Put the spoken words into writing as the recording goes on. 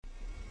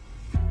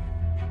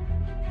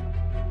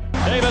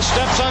Davis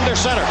steps under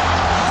center.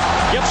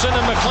 Gibson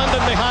and McClendon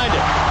behind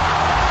him.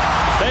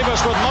 Davis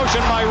with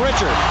motion by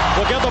Richard.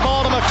 Will give the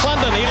ball to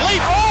McClendon. He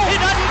leaps. Oh, he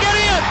doesn't get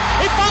in.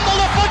 He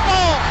fumbled the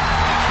football.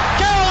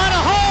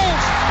 Carolina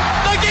holds.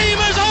 The game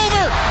is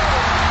over.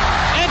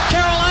 And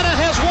Carolina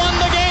has won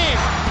the game.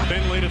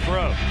 Finley to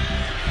throw.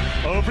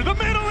 Over the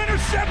middle,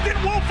 intercepted.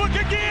 Woolfolk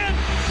again.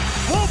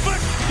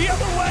 Woolfolk the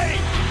other way.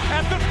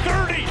 At the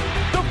 30,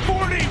 the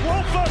 40.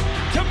 Woolfolk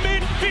to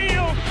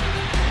midfield.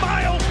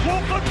 Miles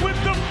Woolfolk with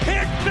the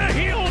pick. The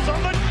Heels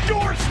on the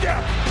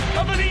doorstep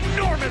of an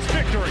enormous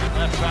victory.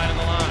 Left side of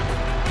the line.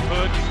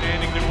 Hood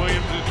standing to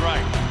Williams'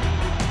 right.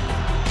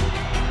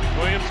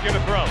 Williams gonna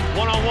throw.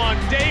 One-on-one.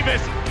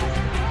 Davis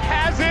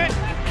has it.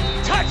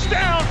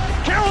 Touchdown.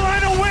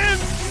 Carolina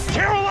wins.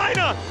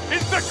 Carolina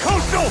is the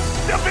Coastal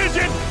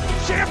Division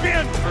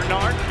champion.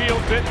 Bernard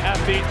fields it at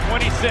the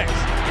 26.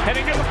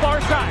 Heading to the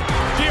far side.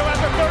 Gio at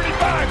the 35.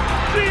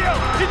 Gio,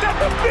 he's at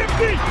the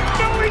 50.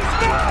 No, he's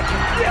not.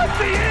 Yes,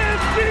 he is.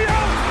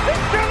 Gio is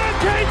going to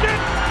take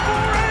it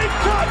for a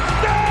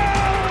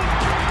touchdown.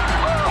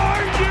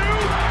 Are you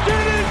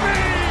kidding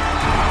me?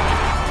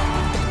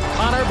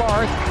 Connor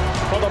Barth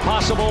for the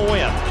possible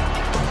win.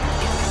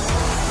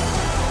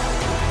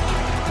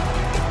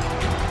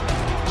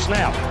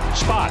 Snap,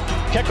 spot,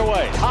 kick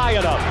away, high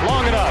enough,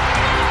 long enough.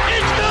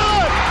 It's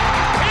good!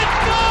 It's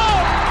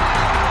good!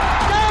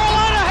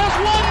 Carolina has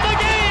won the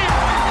game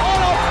on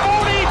a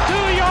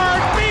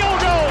 42-yard field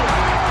goal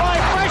by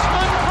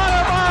freshman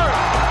Connor Barth.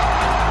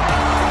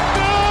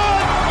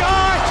 Good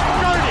gosh,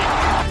 dirty!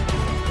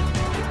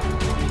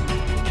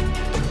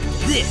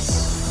 This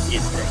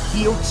is the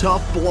Heel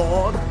Tough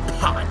Blog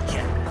Podcast.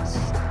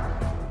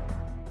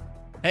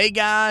 Hey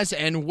guys,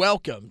 and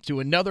welcome to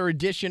another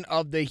edition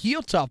of the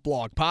Heel Tough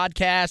Blog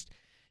Podcast.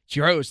 It's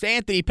your host,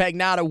 Anthony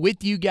Pagnotta,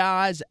 with you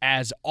guys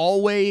as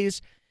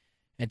always.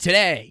 And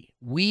today,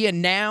 we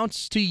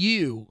announce to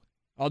you,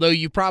 although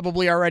you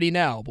probably already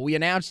know, but we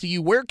announce to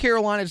you where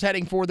Carolina is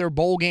heading for their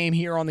bowl game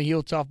here on the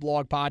Heel Tough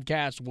Blog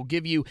Podcast. We'll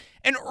give you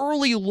an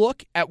early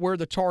look at where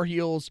the Tar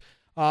Heels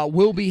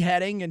will be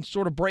heading and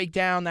sort of break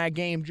down that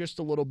game just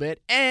a little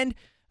bit. And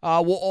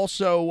we'll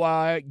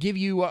also give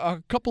you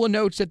a couple of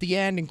notes at the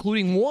end,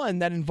 including one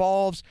that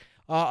involves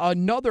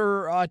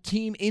another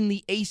team in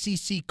the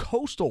ACC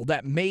Coastal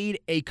that made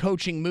a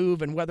coaching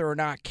move and whether or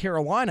not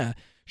Carolina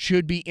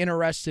should be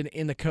interested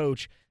in the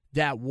coach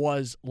that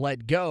was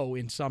let go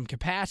in some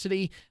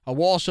capacity.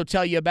 We'll also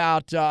tell you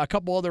about a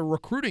couple other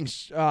recruiting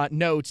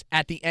notes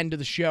at the end of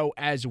the show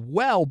as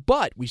well.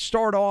 But we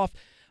start off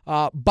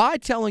by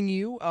telling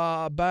you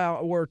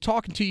we're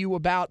talking to you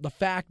about the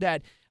fact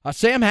that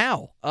Sam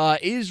Howell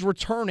is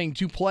returning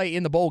to play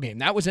in the bowl game.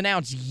 That was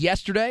announced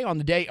yesterday on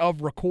the day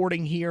of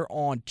recording here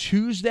on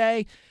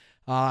Tuesday.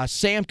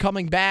 Sam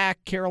coming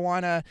back.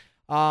 Carolina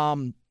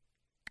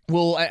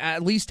will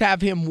at least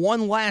have him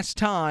one last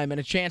time and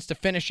a chance to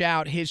finish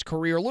out his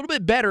career a little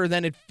bit better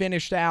than it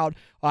finished out,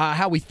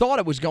 how we thought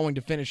it was going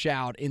to finish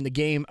out in the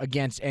game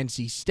against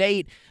NC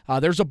State.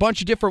 There's a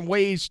bunch of different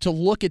ways to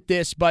look at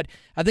this, but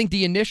I think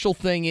the initial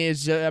thing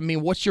is,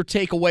 what's your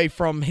takeaway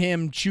from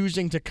him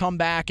choosing to come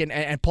back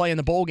and play in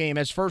the bowl game,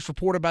 as first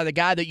reported by the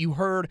guy that you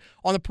heard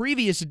on the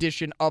previous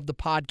edition of the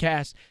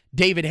podcast,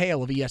 David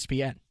Hale of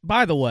ESPN?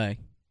 By the way,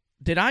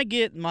 did I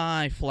get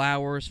my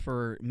flowers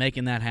for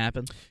making that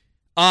happen?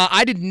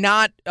 I did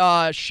not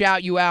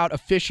shout you out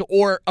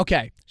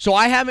so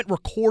I haven't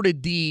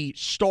recorded the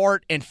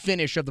start and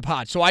finish of the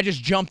pod, so I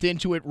just jumped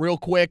into it real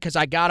quick because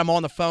I got him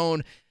on the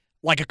phone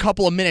like a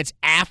couple of minutes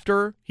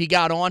after he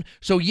got on.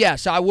 So,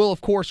 yes, I will,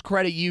 of course,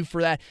 credit you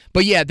for that.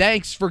 But, yeah,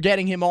 thanks for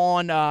getting him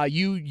on.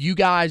 You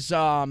guys,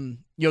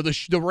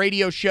 the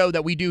radio show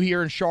that we do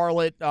here in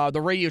Charlotte,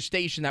 the radio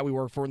station that we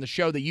work for and the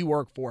show that you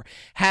work for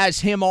has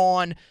him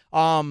on.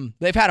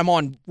 They've had him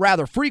on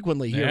rather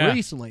frequently here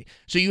recently.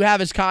 So you have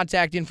his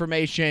contact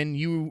information.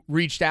 You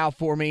reached out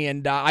for me,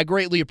 and I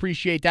greatly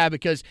appreciate that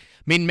because,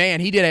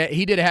 he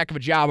did a heck of a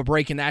job of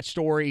breaking that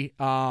story,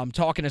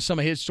 talking to some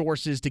of his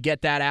sources to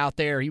get that out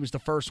there. He was the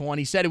first one.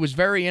 He said it was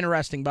very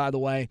interesting, by the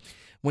way,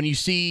 when you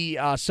see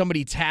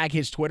somebody tag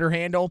his Twitter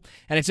handle,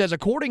 and it says,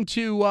 according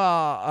to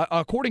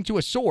a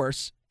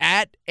source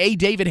at a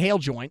David Hale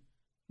joint,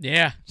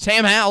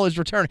 Sam Howell is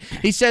returning.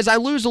 He says, I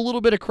lose a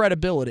little bit of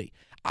credibility.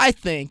 I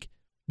think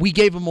we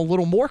gave him a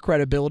little more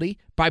credibility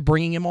by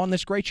bringing him on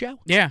this great show.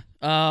 Yeah.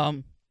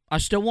 I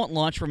still want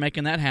lunch for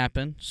making that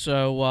happen.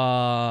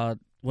 So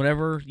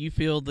whenever you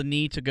feel the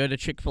need to go to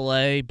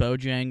Chick-fil-A,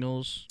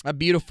 Bojangles. A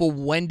beautiful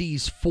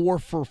Wendy's 4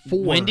 for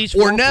 $4. Wendy's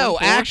 4 for $4?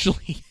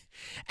 $4?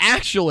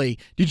 Actually,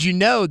 did you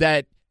know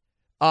that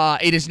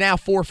it is now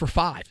 4 for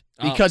 $5?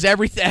 Because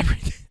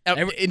inflation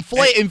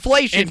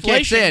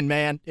kicks in,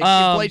 man.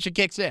 Inflation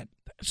kicks in.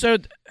 So,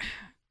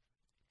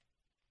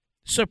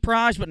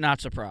 surprised but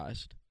not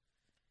surprised.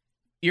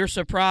 You're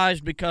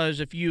surprised because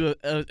if you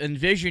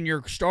envision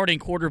your starting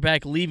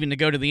quarterback leaving to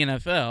go to the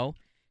NFL,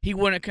 he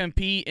wouldn't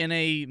compete in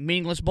a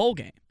meaningless bowl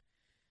game.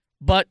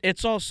 But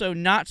it's also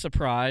not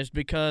surprised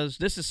because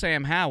this is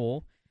Sam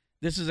Howell,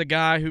 This is a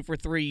guy who for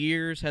 3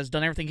 years has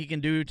done everything he can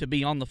do to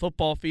be on the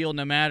football field,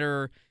 no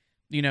matter,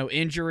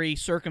 injury,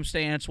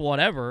 circumstance,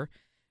 whatever.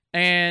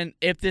 And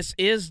if this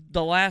is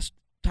the last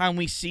time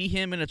we see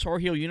him in a Tar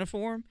Heel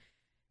uniform,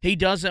 he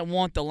doesn't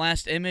want the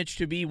last image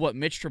to be what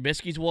Mitch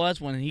Trubisky's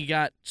was when he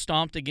got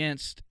stomped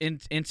against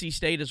NC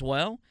State as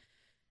well.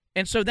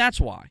 And so that's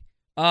why.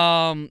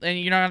 And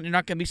you're not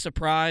going to be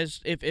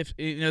surprised if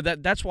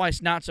that's why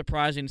it's not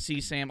surprising to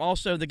see Sam.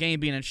 Also, the game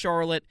being in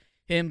Charlotte,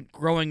 him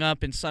growing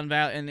up in Sun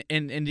Valley and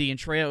in Indian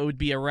Trail, it'd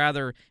be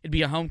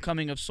a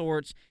homecoming of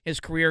sorts.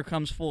 His career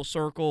comes full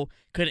circle,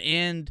 could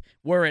end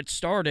where it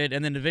started,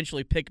 and then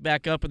eventually pick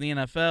back up in the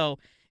NFL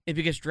if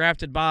he gets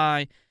drafted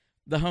by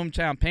the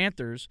hometown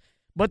Panthers.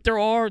 But there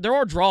are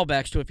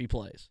drawbacks to if he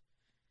plays.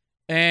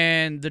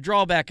 And the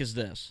drawback is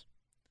this,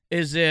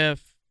 is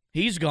if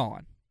he's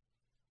gone,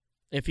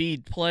 if he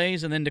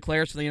plays and then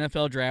declares for the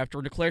NFL draft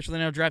or declares for the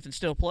NFL draft and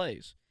still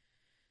plays,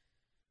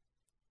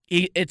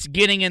 it's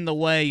getting in the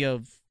way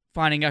of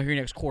finding out who your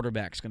next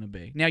quarterback's going to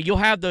be. Now, you'll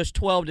have those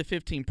 12 to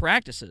 15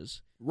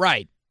 practices.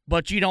 Right.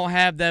 But you don't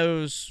have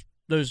those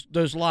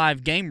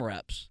live game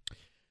reps.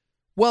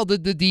 Well,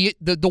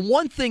 the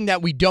one thing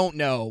that we don't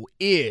know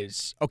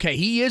is, okay,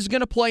 he is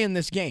going to play in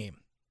this game.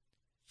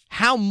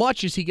 How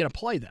much is he going to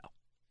play, though?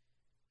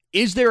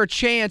 Is there a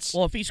chance?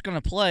 Well, if he's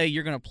going to play,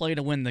 you're going to play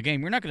to win the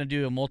game. You're not going to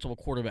do a multiple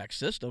quarterback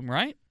system,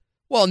 right?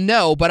 Well,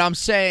 no, but I'm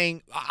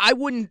saying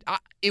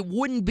it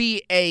wouldn't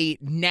be a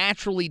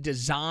naturally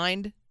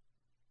designed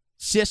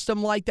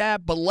system like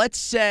that. But let's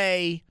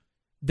say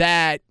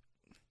that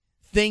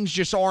things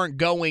just aren't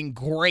going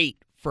great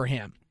for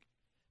him.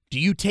 Do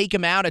you take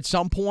him out at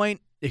some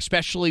point,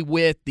 especially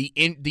with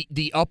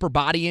the upper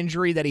body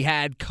injury that he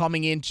had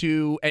coming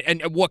into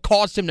and what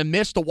caused him to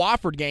miss the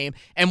Wofford game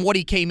and what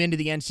he came into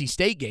the NC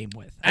State game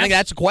with? I think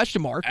that's a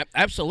question mark.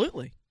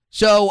 Absolutely.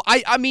 So,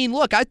 I mean,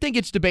 look, I think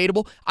it's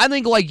debatable. I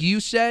think, like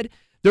you said,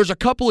 there's a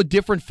couple of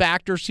different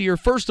factors here.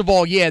 First of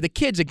all, yeah, the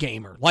kid's a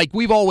gamer. Like,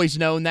 we've always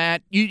known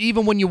that.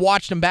 Even when you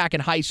watched him back in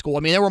high school, I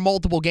mean, there were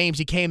multiple games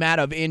he came out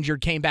of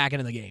injured, came back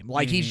into the game.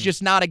 Like, he's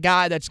just not a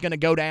guy that's going to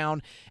go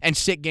down and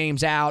sit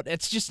games out.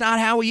 It's just not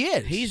how he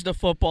is. He's the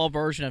football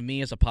version of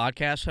me as a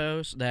podcast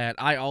host, that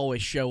I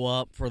always show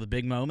up for the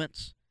big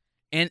moments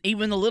and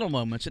even the little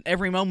moments and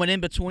every moment in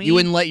between. You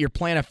wouldn't let your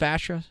plantar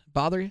fascia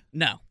bother you?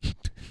 No.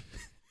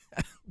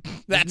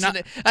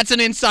 That's an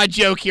inside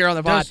joke here on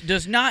the pod.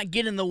 Does not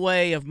get in the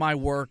way of my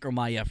work or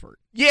my effort.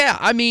 Yeah,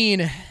 I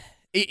mean,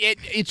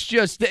 it's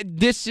just that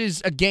this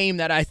is a game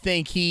that I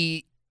think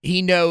he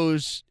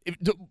knows.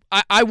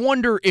 I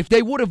wonder if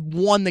they would have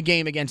won the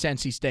game against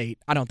NC State.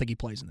 I don't think he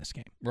plays in this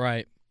game.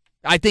 Right.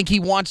 I think he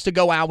wants to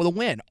go out with a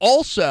win.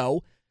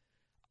 Also,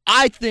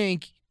 I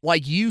think,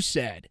 like you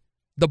said,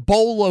 the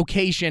bowl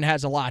location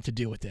has a lot to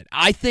do with it.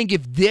 I think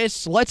if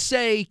this, let's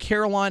say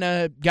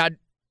Carolina got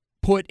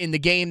put in the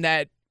game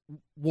that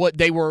what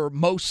they were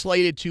most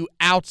slated to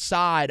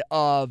outside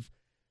of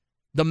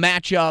the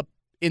matchup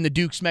in the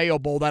Dukes Mayo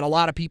Bowl that a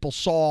lot of people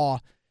saw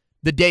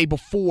the day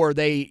before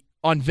they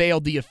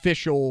unveiled the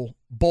official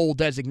bowl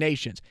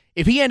designations.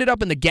 If he ended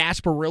up in the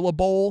Gasparilla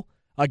Bowl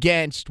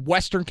against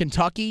Western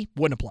Kentucky,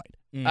 wouldn't have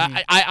played. Mm-hmm.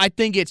 I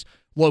think it's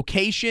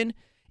location.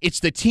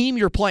 It's the team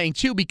you're playing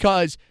too,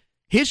 because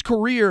his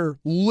career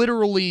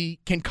literally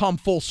can come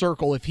full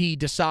circle if he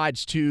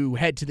decides to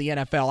head to the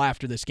NFL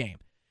after this game.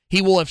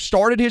 He will have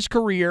started his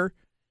career,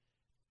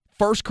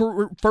 first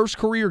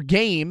career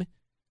game.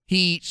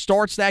 He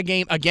starts that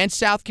game against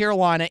South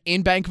Carolina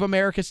in Bank of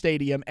America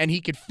Stadium, and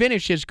he could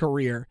finish his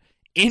career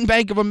in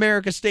Bank of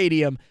America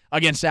Stadium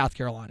against South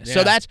Carolina. Yeah.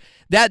 So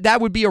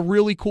that would be a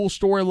really cool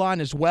storyline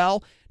as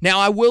well. Now,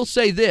 I will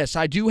say this.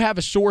 I do have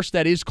a source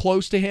that is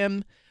close to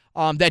him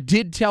that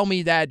did tell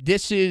me that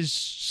this is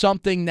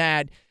something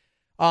that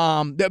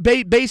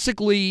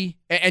basically,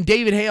 and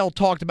David Hale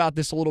talked about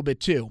this a little bit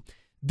too,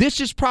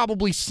 this is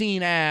probably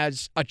seen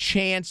as a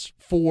chance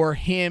for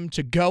him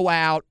to go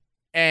out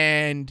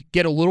and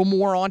get a little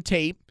more on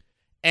tape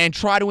and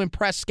try to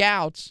impress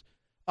scouts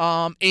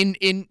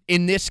in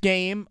this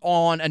game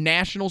on a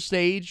national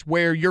stage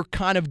where you're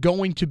kind of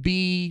going to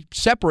be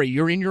separated.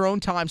 You're in your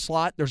own time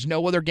slot. There's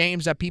no other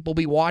games that people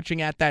be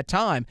watching at that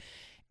time.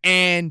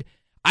 And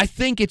I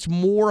think it's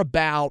more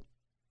about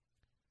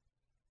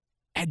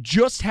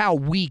just how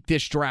weak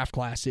this draft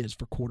class is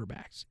for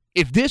quarterbacks.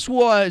 If this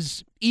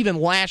was even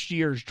last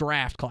year's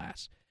draft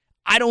class,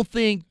 I don't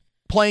think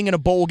playing in a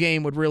bowl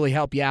game would really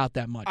help you out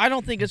that much. I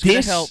don't think it's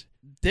going to help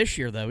this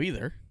year, though,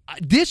 either.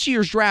 This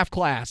year's draft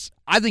class,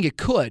 I think it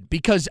could,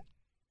 because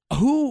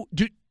who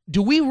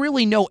do we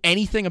really know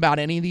anything about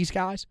any of these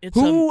guys?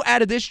 Who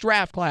out of this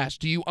draft class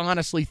do you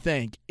honestly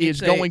think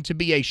is going to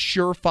be a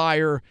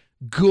surefire,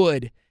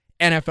 good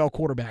NFL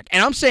quarterback?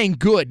 And I'm saying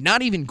good,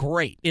 not even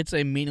great. It's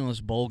a meaningless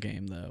bowl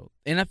game, though.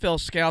 NFL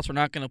scouts are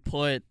not going to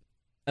put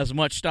as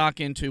much stock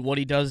into what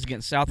he does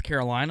against South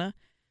Carolina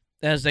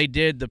as they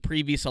did the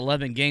previous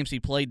 11 games he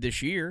played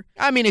this year.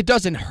 I mean, it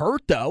doesn't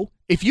hurt, though.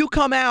 If you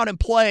come out and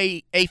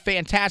play a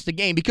fantastic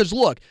game, because,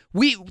 look,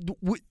 we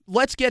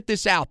let's get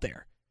this out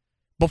there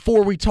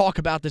before we talk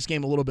about this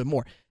game a little bit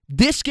more.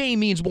 this game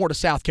means more to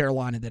South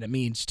Carolina than it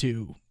means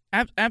to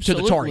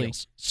Absolutely. the Tar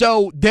Heels.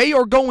 So they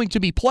are going to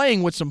be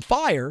playing with some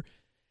fire.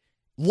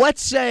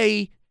 Let's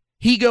say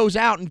he goes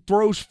out and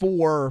throws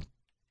for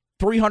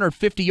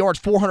 350 yards,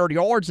 400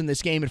 yards in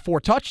this game and 4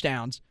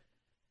 touchdowns.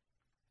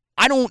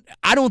 I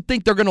don't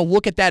think they're going to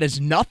look at that as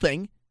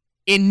nothing.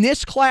 In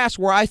this class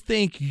where I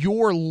think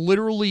you're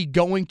literally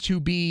going to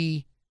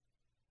be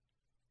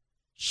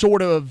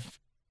sort of,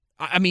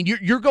 I mean,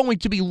 you're going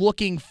to be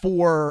looking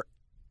for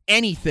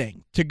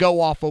anything to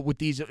go off of with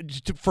these,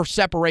 for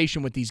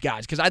separation with these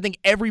guys. Because I think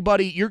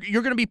everybody, you're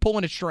going to be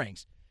pulling at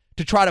strings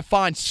to try to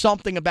find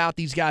something about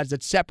these guys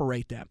that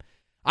separate them.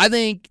 I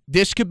think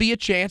this could be a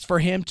chance for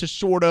him to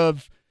sort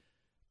of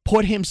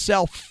put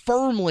himself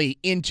firmly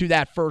into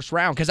that first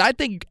round. Because I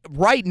think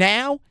right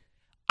now,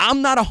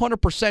 I'm not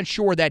 100%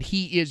 sure that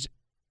he is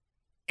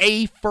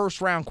a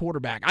first-round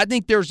quarterback. I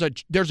think there's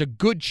a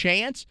good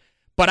chance,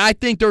 but I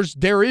think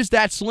there is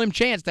that slim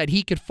chance that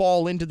he could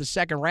fall into the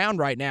second round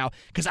right now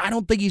because I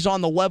don't think he's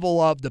on the level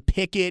of the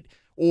Pickett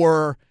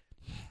or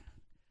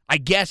I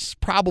guess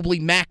probably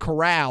Matt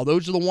Corral.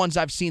 Those are the ones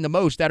I've seen the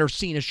most that are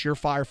seen as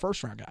surefire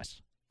first-round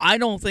guys. I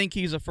don't think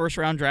he's a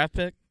first-round draft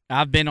pick.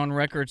 I've been on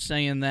record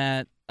saying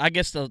that, I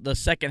guess, the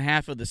second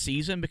half of the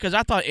season, because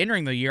I thought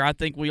entering the year, I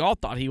think we all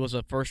thought he was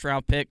a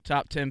first-round pick,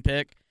 top 10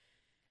 pick.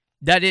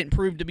 That didn't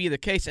prove to be the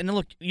case. And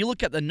then you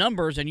look at the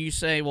numbers and you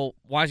say, well,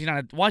 why is he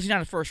not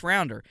a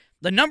first-rounder?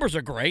 The numbers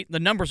are great. The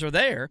numbers are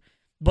there.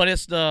 But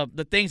it's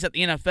the things that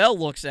the NFL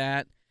looks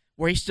at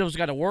where he still's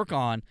got to work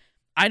on.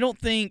 I don't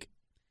think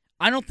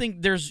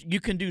you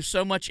can do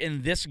so much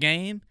in this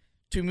game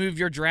to move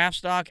your draft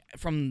stock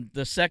from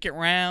the second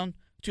round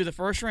to the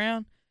first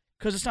round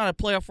because it's not a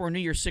playoff or a New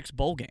Year's Six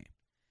bowl game.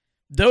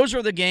 Those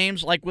are the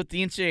games, like with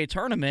the NCAA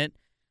tournament,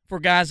 for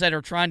guys that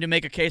are trying to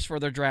make a case for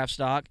their draft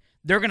stock.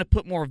 They're going to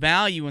put more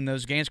value in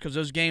those games because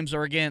those games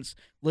are against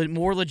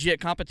more legit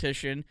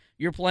competition.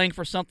 You're playing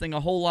for something a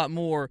whole lot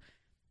more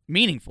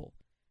meaningful.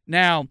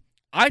 Now,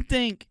 I don't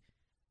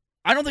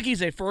think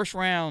he's a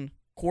first-round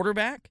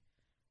quarterback,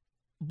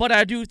 but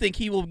I do think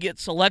he will get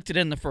selected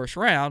in the first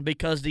round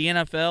because the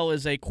NFL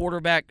is a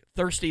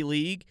quarterback-thirsty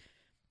league,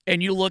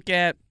 and you look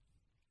at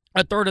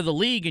a third of the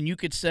league, and you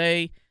could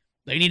say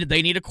they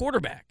need a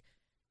quarterback.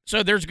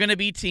 So there's going to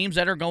be teams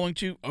that are going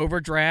to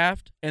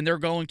overdraft, and they're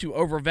going to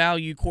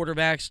overvalue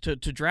quarterbacks to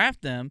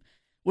draft them,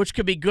 which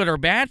could be good or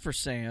bad for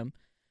Sam.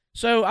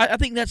 So I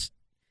think that's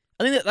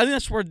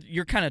where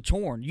you're kind of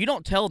torn. You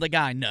don't tell the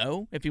guy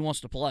no if he wants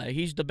to play.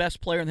 He's the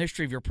best player in the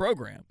history of your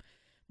program.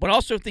 But I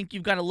also think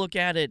you've got to look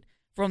at it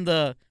from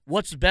the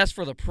what's best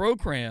for the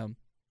program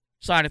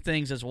side of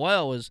things as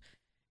well. Is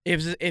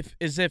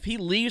if he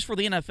leaves for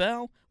the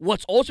NFL,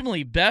 what's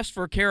ultimately best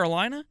for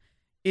Carolina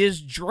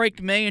is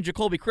Drake May and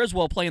Jacoby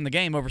Criswell playing the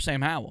game over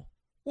Sam Howell.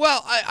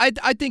 Well,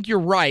 I think you're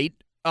right.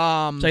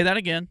 Say that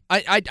again.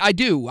 I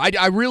do.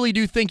 I really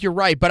do think you're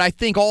right. But I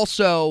think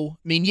also,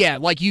 I mean, yeah,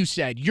 like you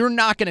said, you're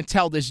not going to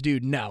tell this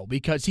dude no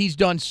because he's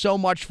done so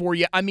much for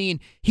you. I mean,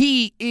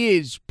 he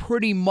is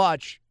pretty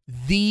much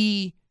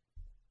the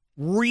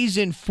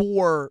reason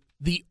for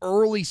the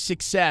early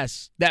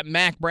success that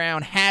Mack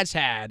Brown has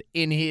had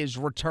in his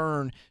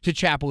return to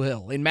Chapel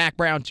Hill, in Mack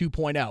Brown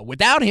 2.0.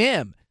 Without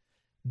him,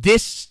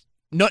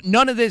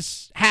 none of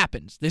this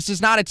happens. This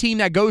is not a team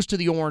that goes to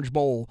the Orange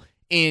Bowl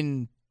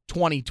in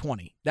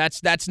 2020.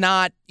 That's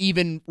not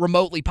even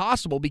remotely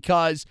possible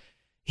because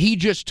he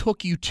just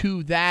took you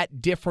to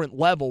that different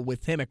level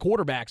with him at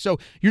quarterback. So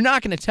you're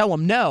not going to tell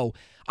him no.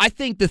 I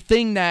think the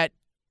thing that,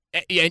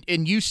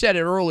 and you said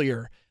it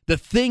earlier, the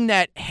thing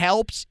that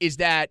helps is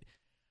that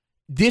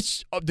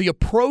the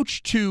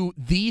approach to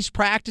these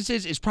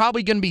practices is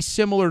probably going to be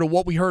similar to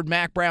what we heard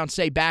Mack Brown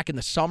say back in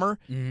the summer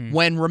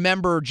when,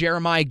 remember,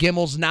 Jeremiah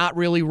Gimmel's not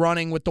really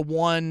running with the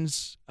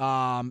ones.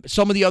 Some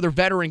of the other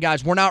veteran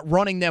guys, we're not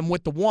running them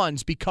with the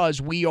ones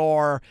because we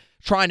are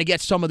trying to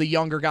get some of the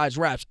younger guys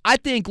reps. I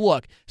think,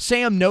 look,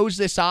 Sam knows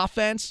this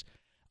offense.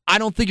 I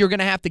don't think you're going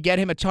to have to get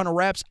him a ton of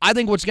reps. I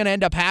think what's going to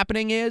end up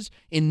happening is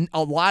in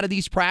a lot of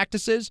these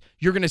practices,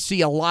 you're going to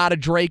see a lot of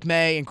Drake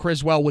May and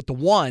Criswell with the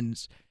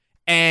ones.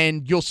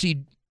 And you'll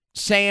see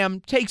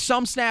Sam take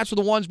some snaps with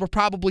the ones, but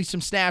probably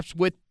some snaps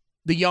with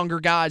the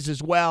younger guys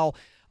as well.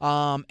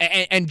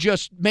 And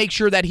just make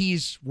sure that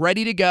he's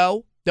ready to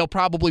go. They'll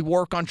probably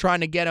work on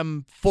trying to get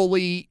him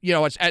fully,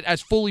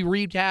 as fully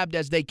rehabbed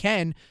as they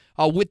can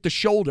with the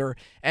shoulder,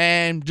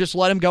 and just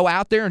let him go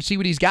out there and see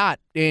what he's got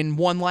in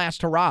one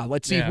last hurrah.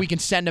 Let's see if we can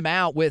send him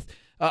out with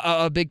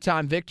a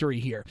big-time victory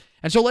here.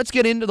 And so let's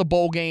get into the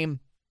bowl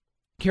game.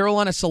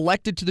 Carolina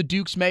selected to the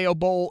Duke's Mayo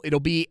Bowl.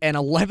 It'll be an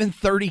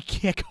 11:30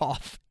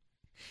 kickoff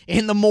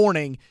in the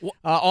morning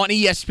on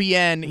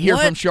ESPN here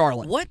from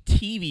Charlotte. What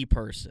TV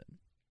person?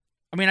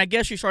 I mean, I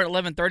guess you start at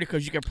 11:30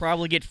 because you could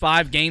probably get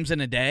 5 games in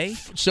a day.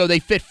 So they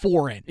fit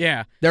 4 in.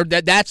 Yeah.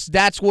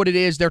 That's what it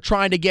is. They're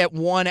trying to get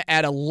one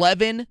at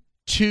 11,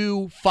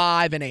 2,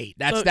 5, and 8.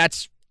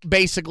 That's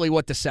basically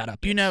what the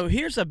setup is.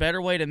 Here's a better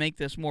way to make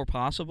this more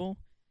possible.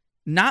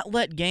 Not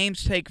let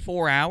games take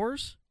 4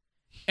 hours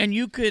And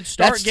you could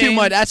start That's games. too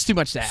much. That's too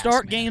much to ask.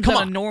 Start man. games Come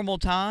at on. a normal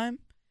time,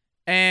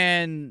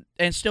 and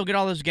still get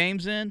all those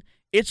games in.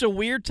 It's a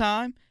weird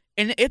time,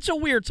 and it's a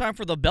weird time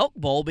for the Belk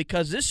Bowl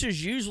because this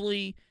is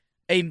usually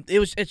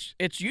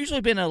it's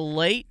usually been a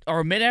late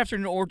or mid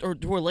afternoon or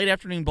late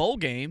afternoon bowl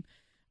game.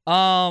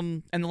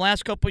 And the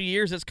last couple of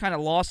years, it's kind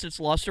of lost its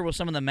luster with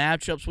some of the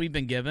matchups we've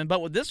been given.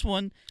 But with this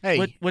one,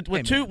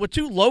 with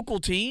two local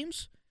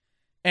teams,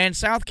 and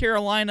South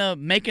Carolina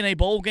making a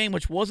bowl game,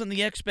 which wasn't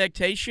the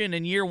expectation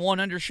in year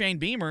one under Shane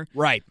Beamer,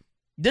 Right.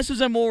 this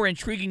is a more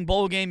intriguing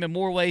bowl game in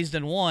more ways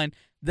than one.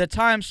 The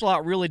time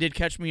slot really did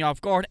catch me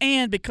off guard,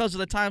 and because of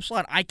the time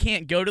slot, I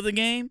can't go to the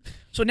game.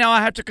 So now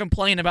I have to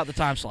complain about the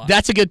time slot.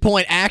 That's a good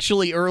point.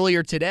 Actually,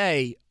 earlier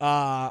today,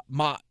 our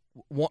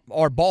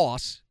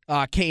boss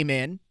came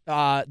in,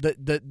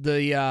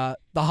 the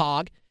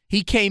hog.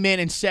 He came in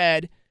and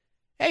said,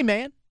 "Hey,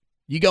 man,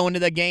 you going to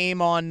the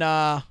game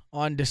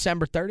on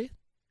December 30th?"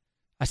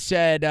 I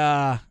said,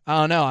 "I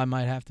don't know. I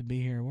might have to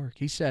be here at work."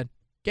 He said,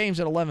 "Game's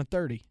at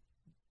 11:30.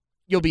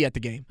 You'll be at the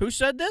game." Who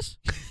said this?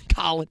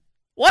 Colin.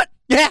 What?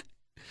 Yeah.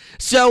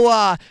 So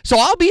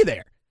I'll be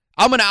there.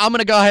 I'm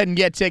gonna go ahead and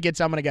get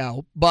tickets. I'm gonna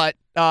go. But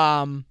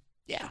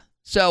yeah.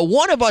 So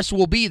one of us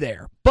will be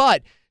there.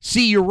 But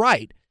see, you're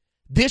right.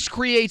 This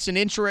creates an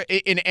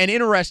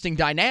interesting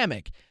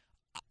dynamic.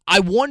 I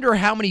wonder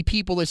how many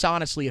people this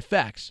honestly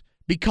affects,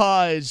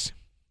 because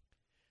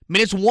I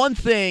mean, it's one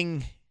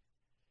thing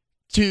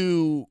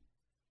to,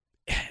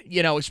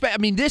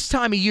 this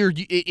time of year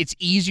it's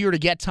easier to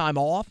get time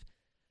off.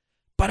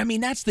 But I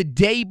mean, that's the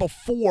day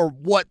before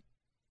what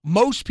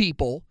most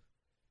people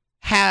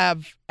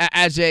have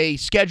as a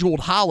scheduled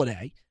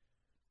holiday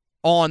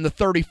on the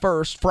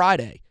 31st,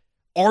 Friday.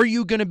 Are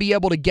you going to be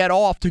able to get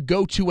off to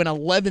go to an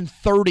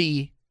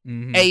 11:30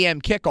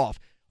 a.m. kickoff?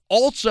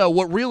 Also,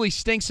 what really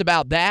stinks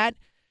about that,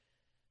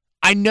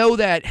 I know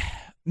that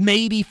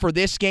maybe for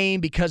this game,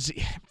 because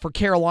for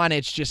Carolina,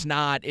 it's just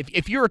not.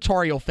 If you're a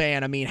Tar Heel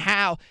fan, I mean,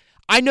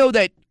 I know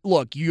that,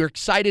 look, you're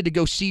excited to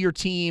go see your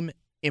team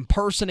in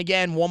person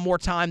again one more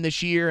time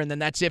this year, and then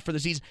that's it for the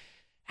season.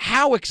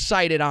 How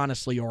excited,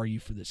 honestly, are you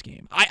for this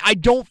game? I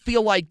don't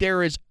feel like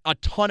there is a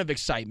ton of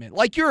excitement.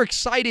 Like, you're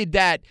excited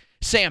that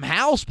Sam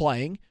Howell's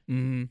playing.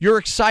 Mm-hmm. You're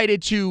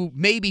excited to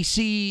maybe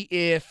see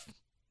if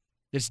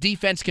this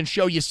defense can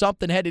show you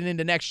something heading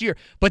into next year.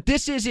 But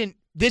this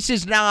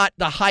is not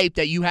the hype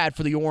that you had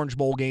for the Orange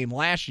Bowl game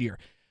last year.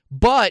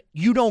 But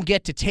you don't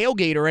get to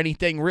tailgate or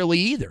anything really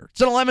either.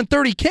 It's an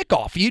 11:30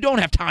 kickoff. You don't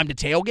have time to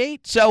tailgate.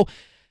 So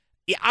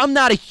I'm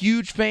not a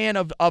huge fan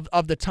of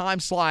the time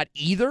slot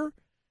either.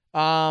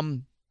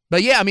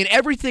 But yeah, I mean,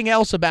 everything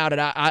else about it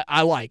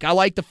I like. I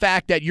like the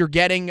fact that you're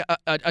getting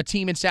a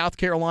team in South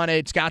Carolina.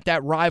 It's got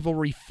that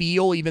rivalry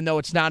feel, even though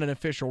it's not an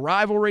official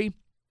rivalry.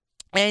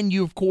 And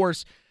you, of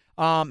course,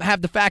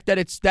 have the fact that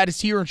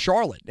it's here in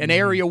Charlotte, an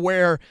area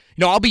where,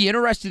 I'll be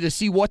interested to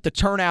see what the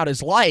turnout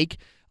is like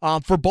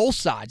for both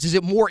sides. Is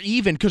it more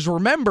even? Because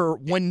remember,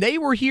 when they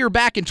were here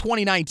back in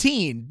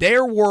 2019,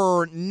 there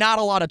were not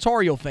a lot of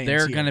Tar Heel fans.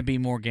 There are going to be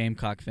more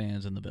Gamecock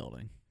fans in the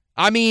building.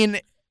 I mean,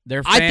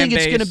 I think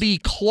it's going to be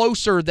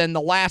closer than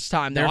the last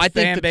time. Their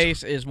fan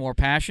base is more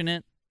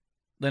passionate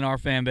than our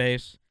fan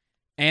base,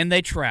 and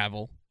they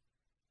travel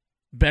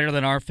better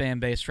than our fan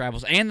base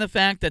travels. And the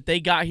fact that they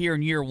got here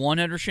in year one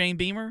under Shane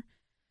Beamer,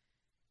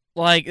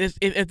 like,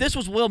 if this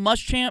was Will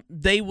Muschamp,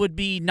 they would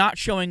be not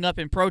showing up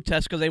in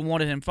protest because they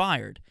wanted him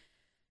fired.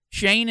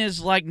 Shane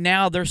is like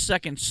now their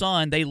second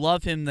son. They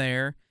love him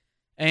there.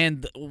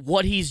 And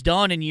what he's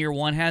done in year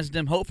one has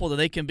them hopeful that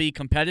they can be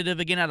competitive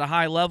again at a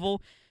high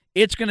level.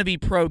 It's going to be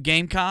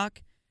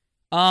pro-Gamecock,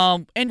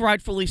 and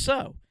rightfully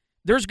so.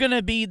 There's going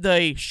to be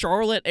the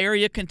Charlotte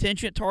area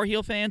contingent Tar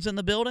Heel fans in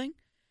the building.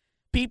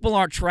 People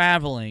aren't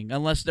traveling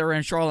unless they're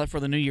in Charlotte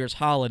for the New Year's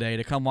holiday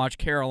to come watch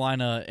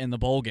Carolina in the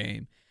bowl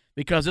game,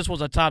 because this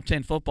was a top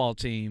 10 football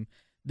team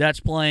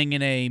that's playing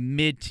in a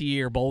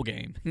mid-tier bowl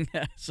game.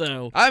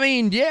 So I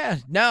mean, yeah.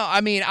 No,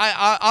 I mean,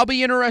 I'll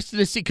be interested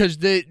to see, because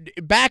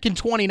back in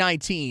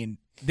 2019,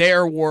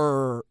 there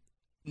were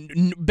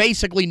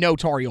basically no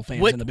Tar Heel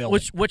fans in the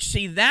building. Which,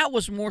 see, that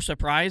was more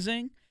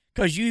surprising,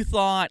 because you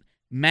thought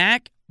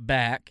Mac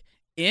back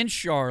in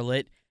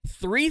Charlotte,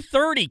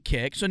 3:30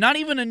 kick, so not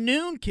even a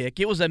noon kick.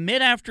 It was a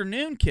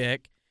mid-afternoon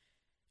kick.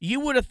 You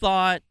would have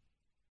thought,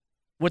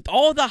 with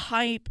all the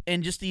hype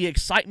and just the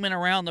excitement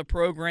around the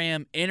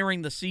program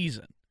entering the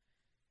season,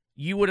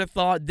 you would have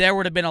thought there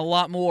would have been a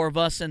lot more of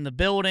us in the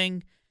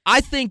building.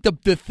 I think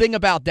the thing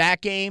about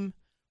that game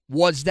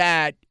was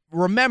that,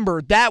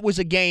 remember, that was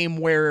a game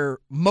where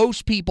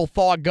most people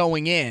thought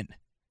going in,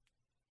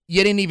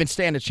 you didn't even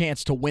stand a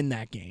chance to win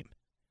that game,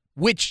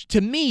 which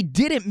to me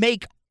didn't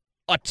make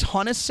a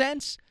ton of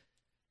sense.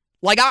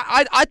 Like,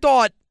 I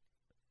thought,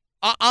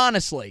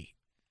 honestly,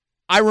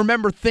 I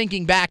remember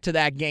thinking back to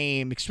that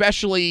game,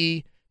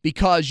 especially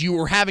because you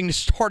were having to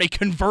start a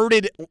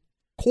converted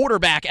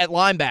quarterback at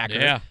linebacker.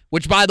 Yeah.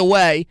 Which, by the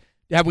way,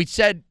 have we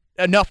said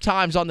enough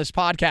times on this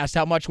podcast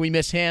how much we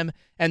miss him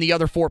and the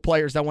other 4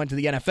 players that went to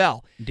the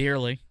NFL?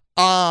 Dearly.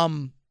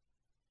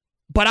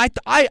 But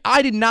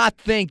I did not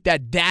think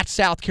that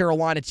South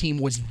Carolina team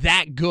was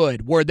that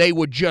good where they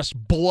would just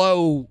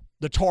blow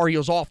the Tar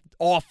Heels off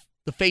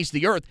the face of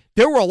the earth.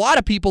 There were a lot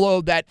of people,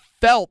 though, that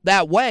felt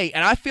that way,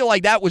 and I feel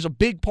like that was a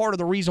big part of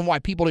the reason why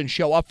people didn't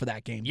show up for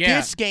that game. Yeah.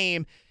 This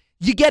game,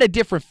 you get a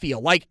different feel.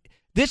 Like,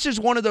 this is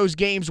one of those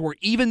games where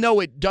even though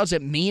it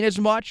doesn't mean as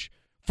much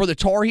for the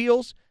Tar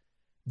Heels,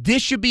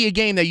 this should be a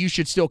game that you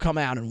should still come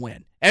out and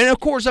win. And, of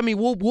course, I mean,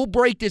 we'll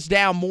break this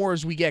down more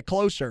as we get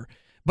closer,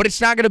 but it's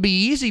not going to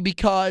be easy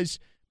because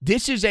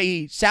this is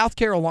a South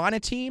Carolina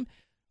team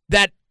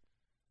that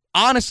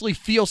honestly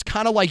feels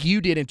kind of like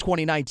you did in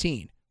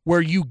 2019,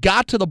 where you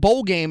got to the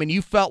bowl game and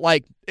you felt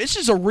like this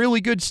is a really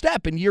good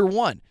step in year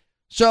one.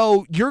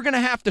 So you're going to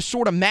have to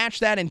sort of match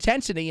that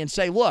intensity and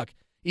say, look,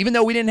 even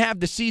though we didn't have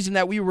the season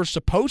that we were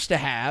supposed to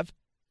have,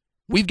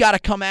 we've got to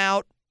come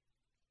out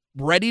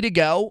ready to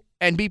go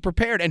and be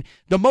prepared. And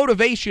the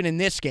motivation in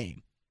this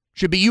game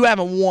should be you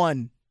haven't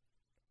won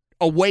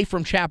away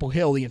from Chapel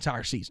Hill the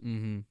entire season.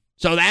 Mm-hmm.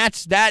 So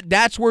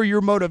that's where your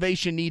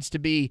motivation needs to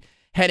be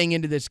heading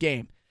into this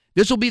game.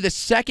 This will be the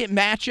second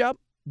matchup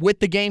with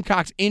the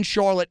Gamecocks in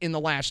Charlotte in the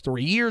last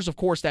 3 years. Of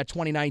course, that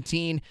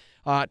 2019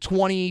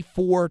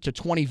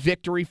 24-20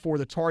 victory for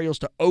the Tar Heels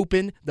to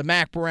open the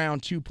Mack Brown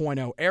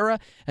 2.0 era.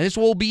 And this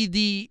will be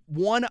the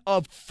one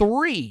of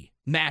 3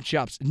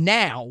 matchups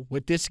now,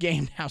 with this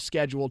game now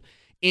scheduled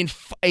in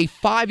a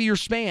 5-year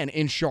span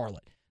in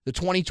Charlotte. The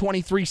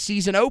 2023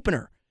 season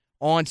opener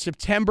on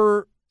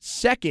September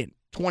 2nd,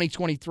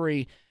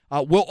 2023,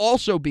 will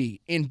also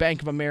be in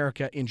Bank of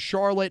America in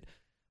Charlotte.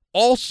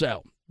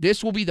 Also,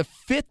 this will be the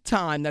 5th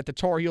time that the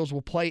Tar Heels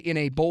will play in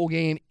a bowl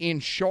game in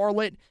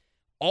Charlotte,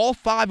 all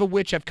 5 of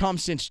which have come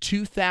since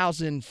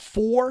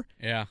 2004.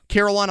 Yeah.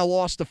 Carolina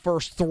lost the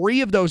first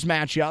 3 of those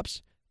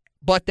matchups,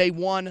 but they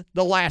won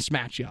the last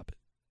matchup,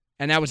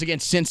 and that was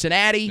against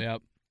Cincinnati.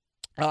 Yep.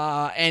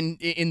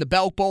 And in the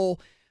Belk Bowl.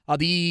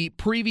 The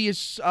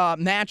previous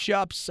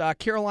matchups,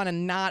 Carolina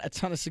not a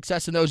ton of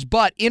success in those.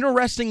 But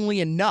interestingly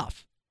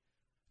enough,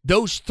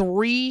 those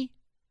 3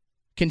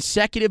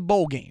 consecutive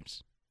bowl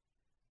games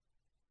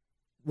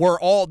were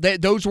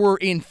those were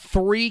in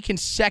 3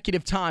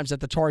 consecutive times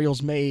that the Tar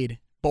Heels made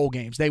bowl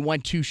games. They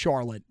went to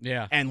Charlotte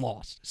and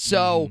lost.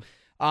 So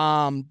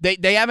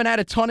they haven't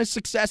had a ton of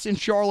success in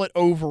Charlotte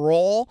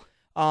overall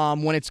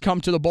when it's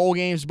come to the bowl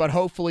games, but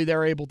hopefully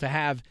they're able to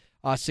have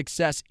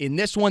success in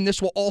this one.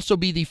 This will also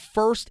be the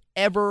first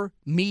ever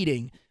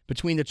meeting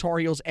between the Tar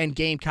Heels and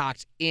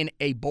Gamecocks in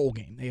a bowl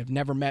game. They have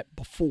never met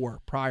before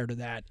prior to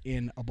that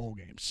in a bowl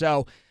game.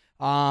 So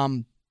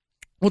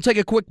we'll take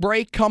a quick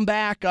break, come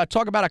back,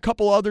 talk about a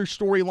couple other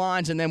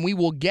storylines, and then we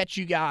will get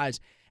you guys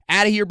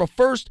out of here. But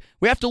first,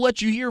 we have to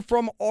let you hear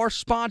from our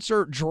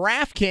sponsor,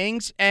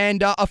 DraftKings,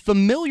 and a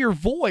familiar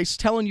voice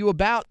telling you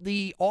about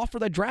the offer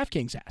that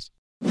DraftKings has.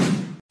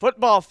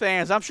 Football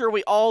fans, I'm sure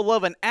we all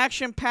love an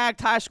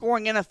action-packed,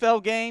 high-scoring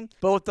NFL game,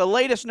 but with the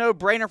latest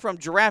no-brainer from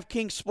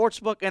DraftKings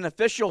Sportsbook, an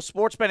official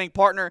sports betting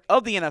partner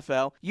of the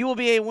NFL, you will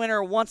be a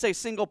winner once a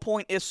single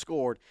point is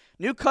scored.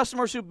 New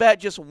customers who bet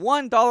just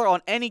 $1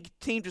 on any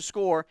team to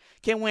score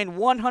can win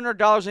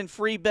 $100 in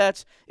free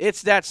bets.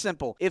 It's that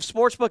simple. If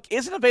Sportsbook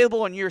isn't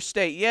available in your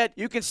state yet,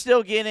 you can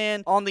still get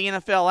in on the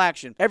NFL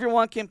action.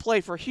 Everyone can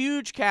play for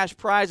huge cash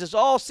prizes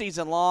all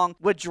season long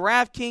with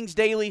DraftKings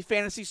Daily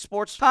Fantasy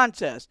Sports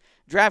Contest.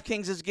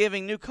 DraftKings is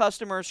giving new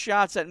customers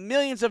shots at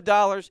millions of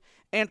dollars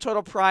and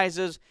total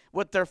prizes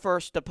with their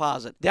first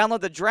deposit. Download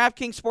the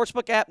DraftKings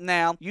Sportsbook app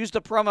now. Use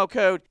the promo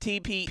code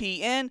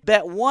TPPN.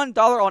 Bet $1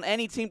 on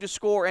any team to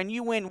score, and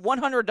you win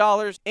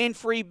 $100 in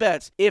free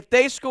bets. If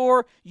they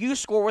score, you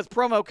score with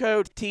promo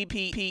code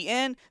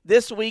TPPN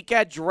this week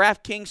at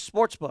DraftKings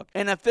Sportsbook,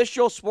 an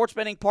official sports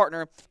betting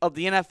partner of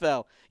the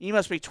NFL. You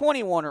must be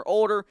 21 or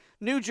older,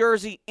 New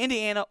Jersey,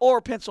 Indiana, or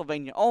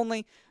Pennsylvania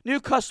only. New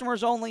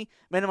customers only.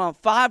 Minimum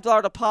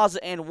 $5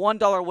 deposit and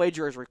 $1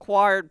 wager is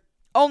required.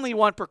 Only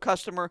one per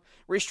customer.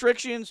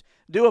 Restrictions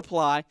do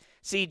apply.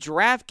 See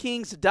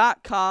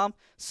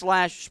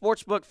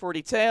DraftKings.com/sportsbook for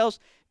details.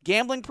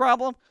 Gambling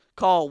problem?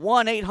 Call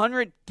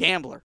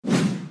 1-800-GAMBLER. All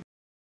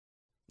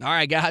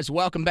right, guys,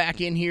 welcome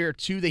back in here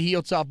to the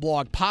Heel Tough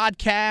Blog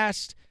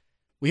podcast.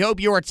 We hope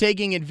you are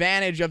taking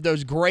advantage of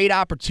those great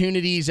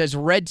opportunities as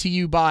read to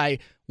you by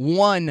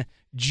one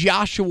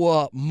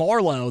Joshua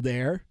Marlowe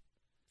there.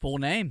 Full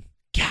name.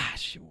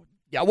 Gosh.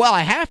 Yeah, well,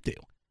 I have to.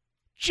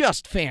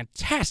 Just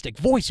fantastic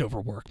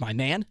voiceover work, my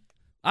man.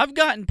 I've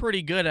gotten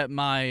pretty good at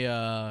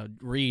my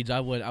reads, I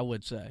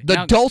would say.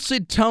 The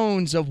dulcet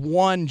tones of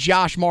one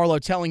Josh Marlowe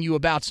telling you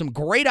about some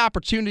great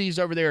opportunities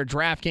over there at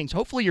DraftKings.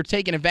 Hopefully you're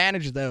taking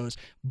advantage of those.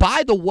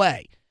 By the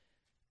way,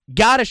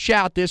 got to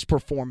shout this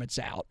performance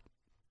out.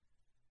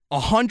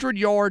 100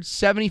 yards,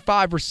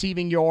 75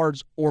 receiving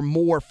yards or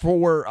more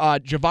for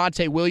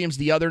Javonte Williams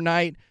the other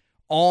night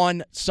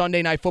on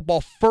Sunday Night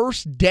Football.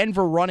 First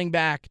Denver running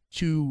back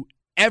to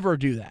ever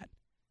do that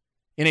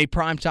in a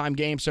primetime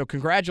game. So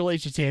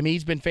congratulations to him.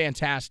 He's been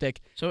fantastic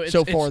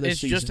so far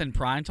this season. It's just in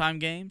primetime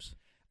games?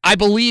 I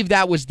believe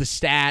that was the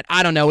stat.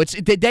 I don't know.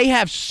 They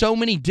have so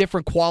many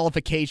different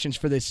qualifications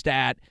for this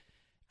stat.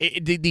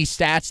 these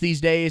stats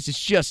these days.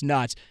 It's just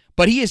nuts.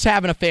 But he is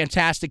having a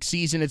fantastic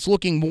season. It's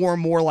looking more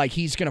and more like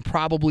he's going to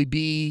probably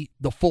be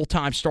the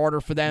full-time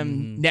starter for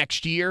them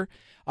next year.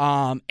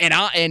 And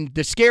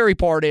the scary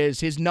part is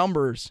his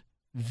numbers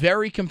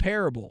very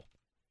comparable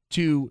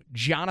to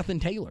Jonathan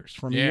Taylor's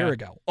from a year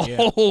ago.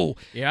 Oh,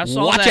 yeah, I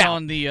saw that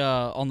on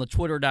the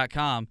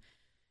Twitter.com.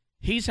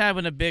 He's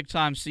having a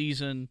big-time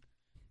season,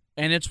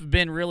 and it's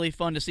been really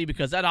fun to see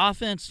because that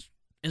offense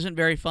isn't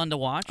very fun to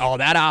watch. Oh,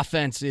 that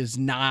offense is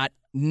not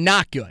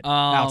good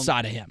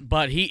outside of him.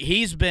 But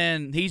he's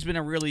been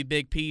a really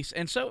big piece.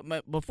 And so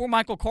before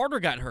Michael Carter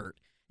got hurt,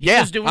 he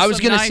was doing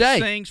some nice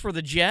things for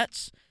the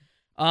Jets,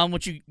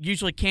 which you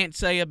usually can't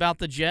say about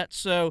the Jets.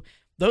 So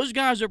those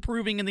guys are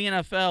proving in the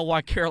NFL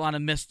why Carolina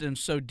missed them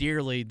so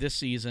dearly this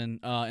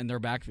season in their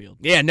backfield.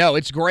 Yeah, no,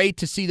 it's great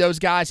to see those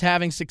guys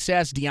having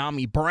success.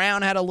 De'Ami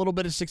Brown had a little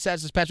bit of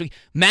success this past week.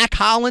 Mac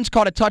Hollins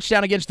caught a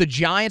touchdown against the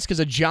Giants because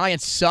the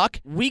Giants suck.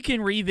 We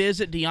can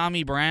revisit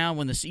De'Ami Brown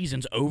when the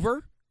season's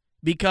over.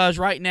 Because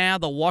right now,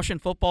 the Washington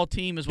football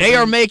team is... They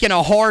are making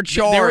a hard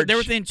charge. They're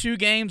within 2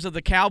 games of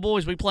the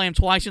Cowboys. We play them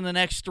twice in the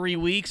next 3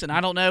 weeks, and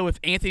I don't know if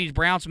Anthony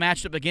Brown's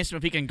matched up against him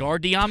if he can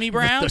guard De'Ami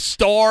Brown. The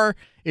star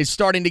is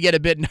starting to get a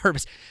bit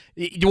nervous.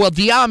 Well,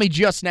 De'Ami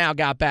just now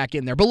got back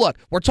in there. But look,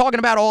 we're talking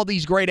about all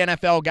these great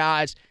NFL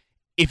guys.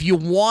 If you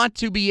want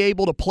to be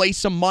able to place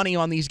some money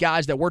on these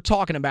guys that we're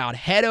talking about,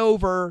 head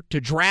over to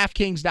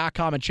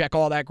DraftKings.com and check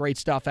all that great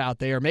stuff out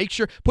there. Make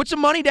sure, put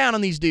some money down on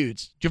these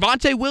dudes.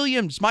 Javonte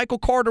Williams, Michael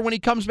Carter when he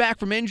comes back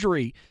from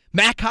injury,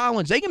 Mac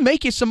Hollins, they can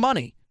make you some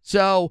money.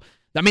 So,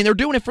 I mean, they're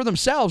doing it for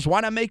themselves. Why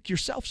not make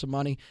yourself some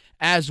money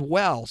as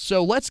well?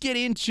 So let's get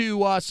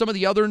into some of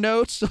the other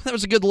notes. That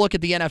was a good look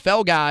at the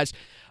NFL guys.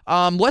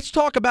 Let's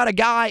talk about a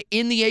guy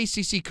in the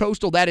ACC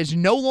Coastal that is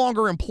no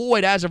longer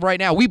employed as of right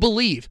now. We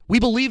believe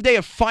they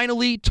have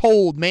finally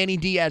told Manny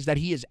Diaz that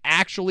he is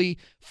actually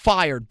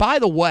fired. By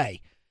the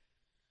way,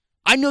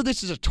 I know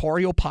this is a Tar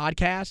Heel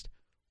podcast.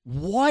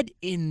 What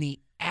in the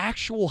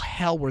actual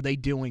hell were they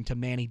doing to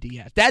Manny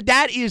Diaz?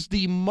 That is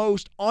the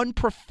most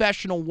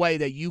unprofessional way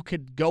that you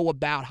could go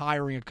about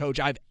hiring a coach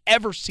I've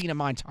ever seen in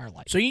my entire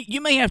life. So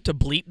you may have to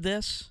bleep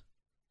this.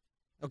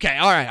 Okay,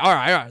 all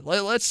right.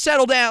 Let's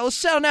settle down. Let's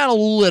settle down a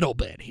little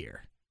bit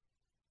here.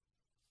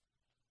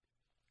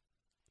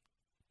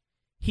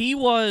 He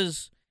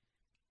was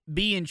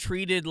being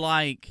treated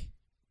like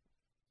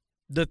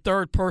the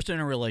third person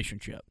in a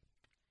relationship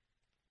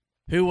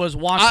who was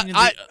watching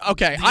I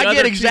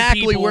get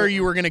exactly where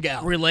you were going to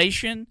go.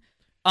 Relation.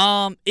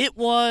 It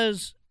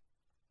was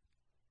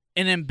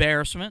an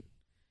embarrassment,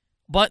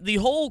 but the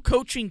whole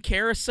coaching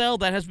carousel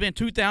that has been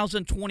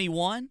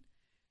 2021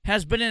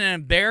 has been an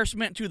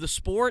embarrassment to the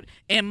sport,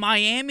 and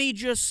Miami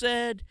just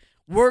said,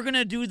 we're going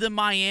to do the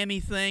Miami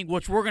thing,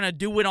 which we're going to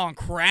do it on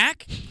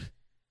crack.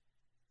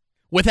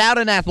 Without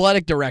an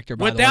athletic director,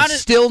 by the way.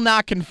 Still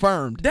not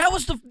confirmed. That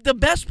was the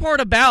best part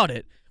about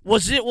it. Well,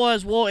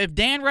 if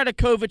Dan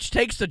Radakovich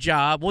takes the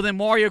job, well, then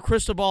Mario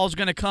Cristobal is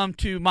going to come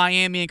to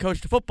Miami and coach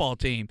the football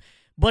team.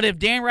 But if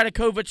Dan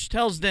Radakovich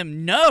tells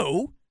them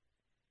no,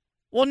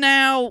 well,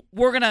 now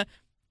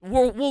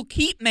we'll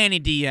keep Manny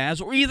Diaz,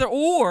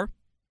 or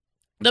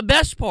the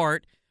best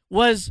part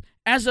was,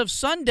 as of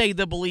Sunday,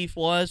 the belief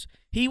was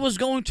he was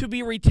going to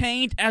be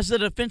retained as the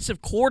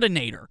defensive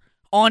coordinator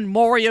on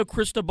Mario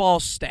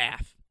Cristobal's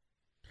staff.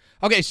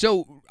 Okay,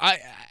 so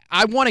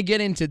I want to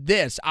get into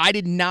this. I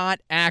did not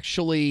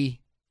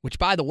actually, which,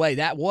 by the way,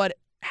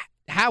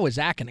 how is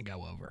that going to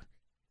go over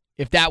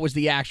if that was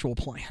the actual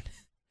plan?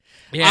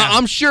 Yeah.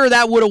 I'm sure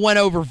that would have went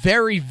over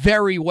very,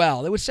 very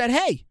well. They would have said,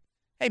 hey,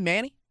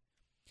 Manny.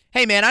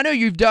 Hey, man, I know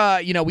you've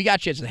done, we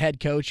got you as the head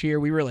coach here.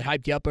 We really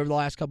hyped you up over the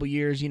last couple of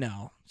years,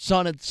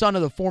 son of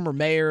the former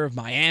mayor of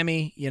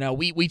Miami.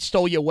 We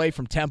stole you away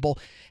from Temple.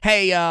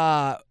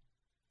 Hey,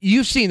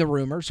 you've seen the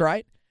rumors,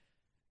 right?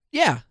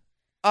 Yeah.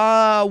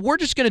 We're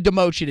just going to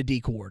demote you to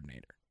D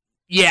coordinator.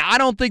 Yeah, I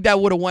don't think that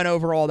would have went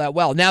over all that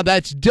well. Now,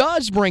 that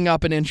does bring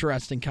up an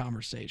interesting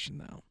conversation,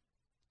 though.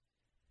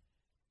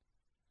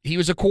 He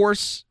was, of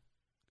course,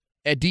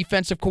 a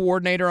defensive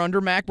coordinator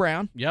under Mac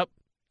Brown. Yep.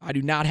 I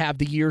do not have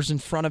the years in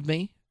front of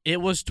me.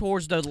 It was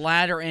towards the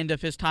latter end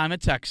of his time at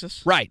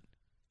Texas. Right.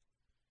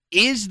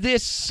 Is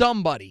this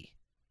somebody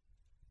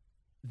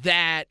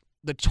that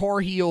the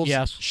Tar Heels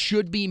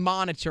should be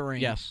monitoring?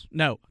 Yes.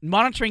 No.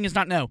 Monitoring is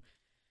not no.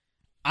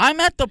 I'm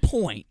at the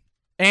point,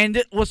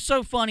 and what's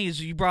so funny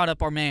is you brought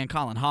up our man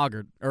Colin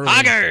Hoggard earlier.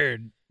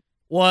 Hoggard!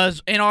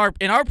 Was in our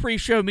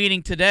pre-show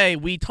meeting today,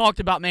 we talked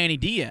about Manny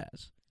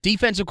Diaz.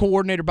 Defensive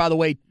coordinator, by the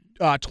way,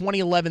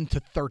 2011 to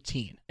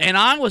 13. And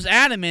I was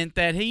adamant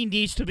that he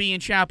needs to be in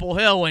Chapel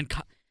Hill, and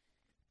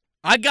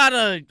I got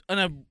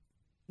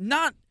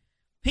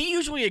he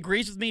usually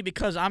agrees with me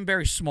because I'm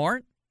very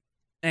smart,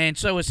 and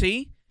so is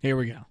he. Here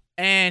we go.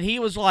 And he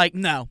was like,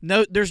 no,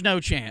 there's no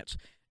chance.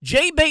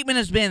 Jay Bateman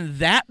has been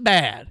that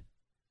bad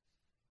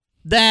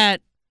that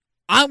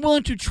I'm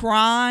willing to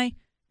try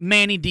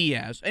Manny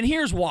Diaz. And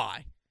here's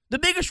why. The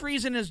biggest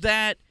reason is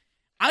that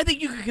I think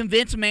you could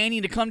convince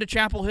Manny to come to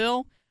Chapel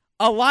Hill.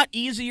 a lot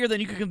easier than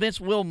you could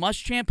convince Will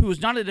Muschamp, who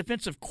is not a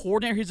defensive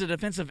coordinator, he's a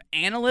defensive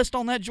analyst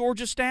on that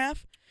Georgia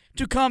staff,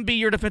 to come be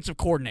your defensive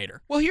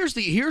coordinator. Well, here's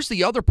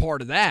the other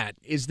part of that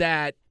is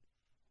that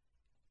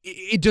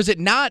does it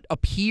not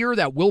appear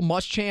that Will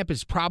Muschamp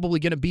is probably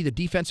going to be the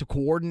defensive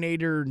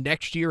coordinator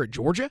next year at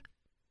Georgia?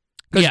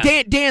 Because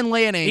Dan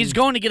Lanning, he's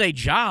going to get a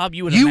job.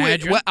 You would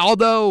imagine.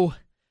 Although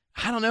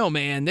I don't know,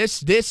 man.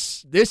 This.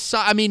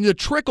 I mean, the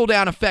trickle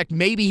down effect.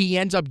 Maybe he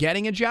ends up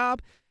getting a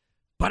job,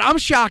 but I'm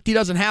shocked he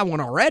doesn't have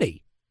one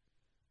already.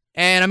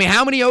 And I mean,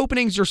 how many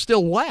openings are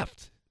still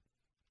left?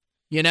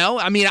 You know,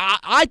 I mean,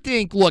 I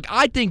think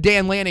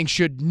Dan Lanning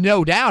should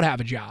no doubt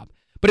have a job.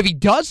 But if he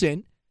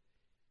doesn't,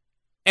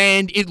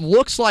 and it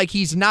looks like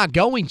he's not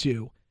going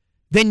to,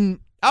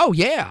 then, oh,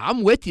 yeah,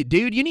 I'm with you,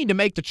 dude. You need to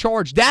make the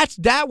charge.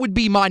 That would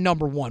be my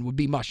number one, would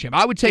be Muschamp.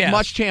 I would take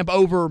Muschamp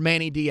over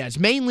Manny Diaz,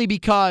 mainly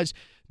because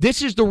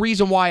this is the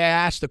reason why I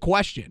asked the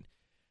question.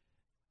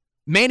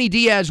 Manny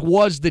Diaz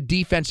was the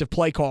defensive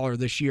play caller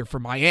this year for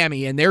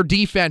Miami, and their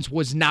defense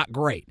was not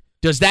great.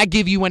 Does that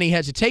give you any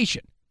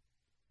hesitation?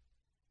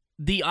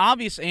 The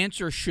obvious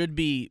answer should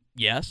be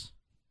yes,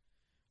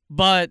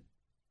 but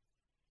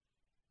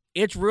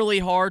it's really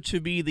hard to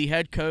be the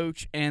head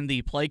coach and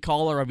the play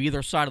caller of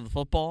either side of the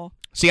football.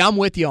 See, I'm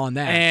with you on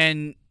that.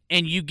 And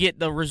you get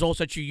the results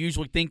that you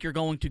usually think you're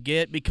going to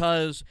get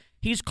because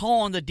he's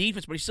calling the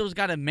defense, but he still's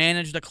got to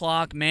manage the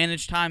clock,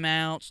 manage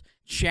timeouts,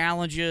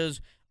 challenges,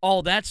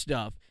 all that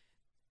stuff.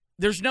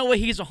 There's no way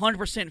he's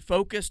 100%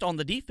 focused on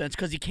the defense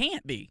because he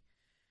can't be.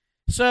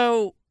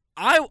 So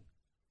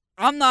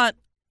I'm not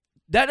 –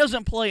 that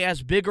doesn't play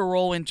as big a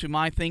role into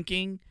my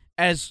thinking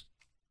as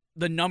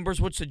the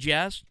numbers would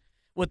suggest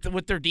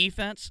with their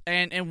defense.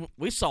 And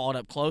we saw it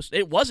up close.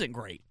 It wasn't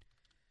great.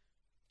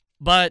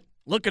 But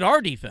look at our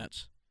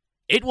defense.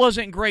 It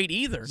wasn't great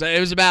either. So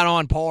it was about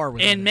on par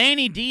with it. And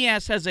Manny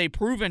Diaz has a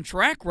proven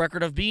track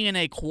record of being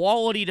a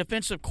quality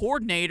defensive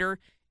coordinator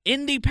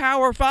in the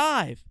Power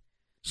 5,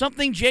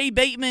 something Jay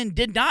Bateman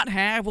did not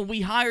have when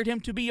we hired him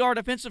to be our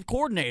defensive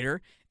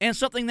coordinator, and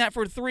something that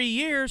for 3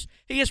 years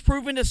he has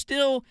proven to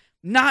still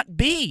not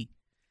be.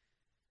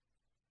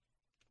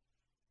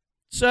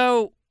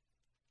 So,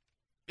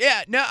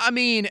 yeah, no, I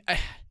mean,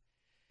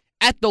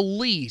 at the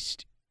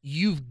least,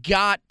 you've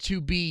got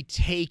to be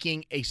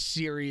taking a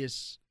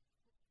serious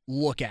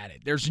look at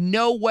it. There's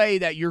no way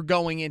that you're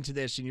going into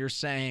this and you're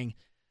saying,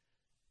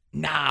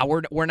 nah,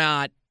 we're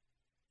not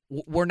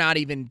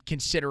even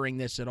considering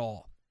this at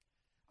all.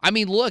 I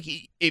mean, look,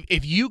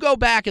 if you go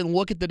back and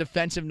look at the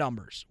defensive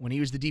numbers when he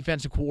was the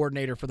defensive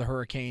coordinator for the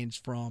Hurricanes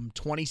from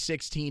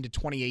 2016 to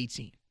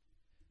 2018.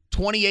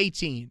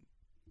 2018,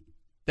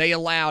 they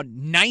allowed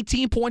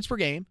 19 points per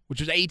game,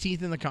 which was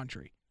 18th in the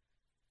country.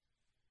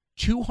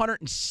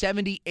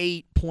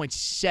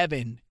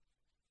 278.7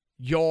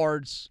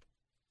 yards,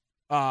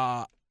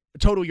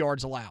 total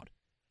yards allowed.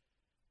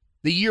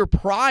 The year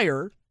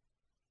prior,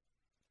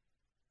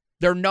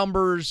 their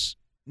numbers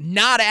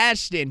not as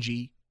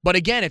stingy, but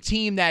again, a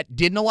team that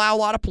didn't allow a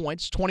lot of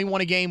points,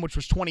 21 a game, which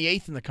was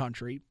 28th in the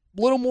country,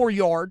 a little more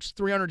yards,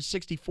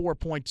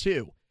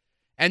 364.2.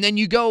 And then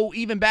you go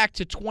even back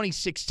to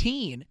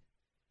 2016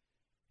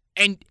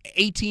 and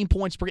 18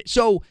 points per game.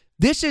 So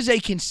this is a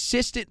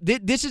consistent –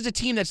 this is a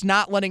team that's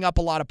not letting up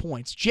a lot of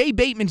points. Jay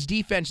Bateman's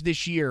defense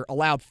this year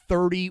allowed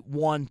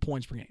 31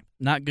 points per game.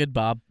 Not good,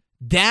 Bob.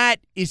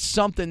 That is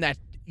something that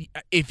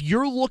if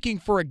you're looking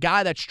for a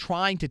guy that's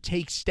trying to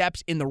take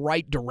steps in the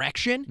right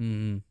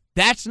direction,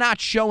 that's not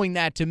showing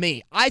that to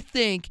me. I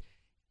think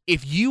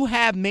if you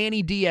have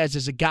Manny Diaz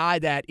as a guy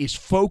that is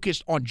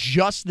focused on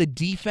just the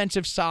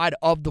defensive side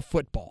of the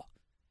football,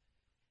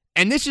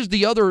 and this is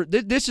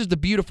the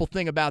beautiful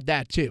thing about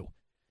that too.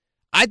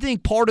 I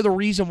think part of the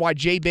reason why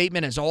Jay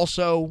Bateman has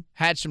also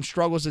had some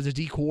struggles as a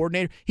D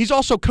coordinator, he's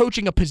also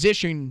coaching a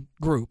position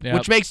group,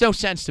 which makes no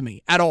sense to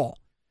me at all.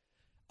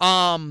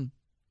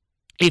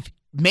 If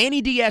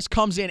Manny Diaz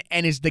comes in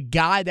and is the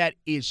guy that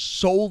is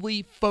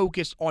solely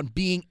focused on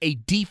being a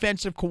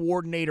defensive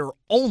coordinator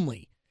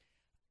only,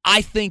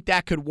 I think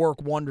that could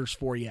work wonders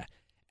for you.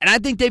 And I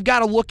think they've got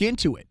to look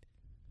into it.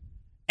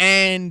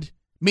 And,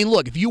 I mean,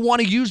 look, if you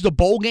want to use the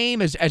bowl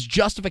game as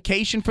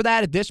justification for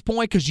that at this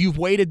point because you've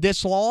waited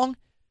this long,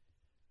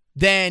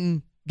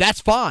 then that's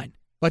fine.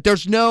 But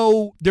there's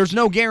no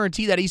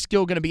guarantee that he's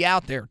still going to be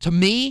out there. To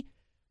me,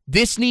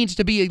 this needs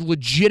to be a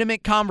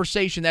legitimate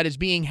conversation that is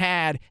being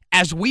had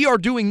as we are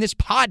doing this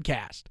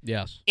podcast.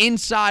 Yes.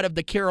 Inside of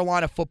the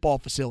Carolina football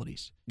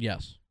facilities.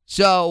 Yes.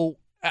 So,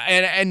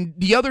 and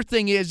the other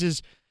thing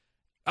is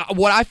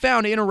what I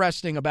found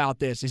interesting about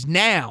this is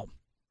now,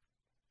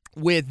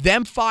 with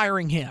them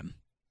firing him,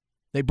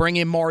 they bring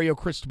in Mario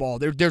Cristobal.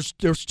 There's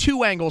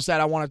two angles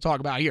that I want to talk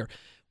about here.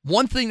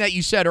 One thing that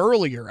you said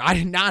earlier, I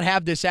did not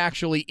have this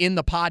actually in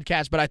the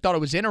podcast, but I thought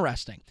it was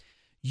interesting.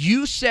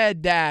 You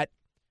said that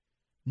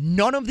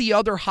none of the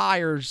other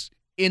hires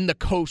in the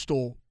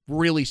Coastal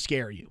really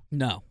scare you.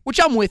 No. Which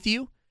I'm with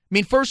you. I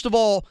mean, first of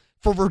all,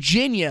 for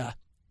Virginia,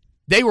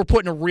 they were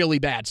put in a really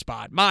bad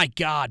spot. My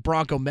God,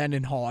 Bronco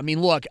Mendenhall. I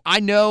mean, look, I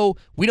know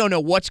we don't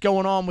know what's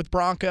going on with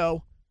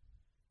Bronco.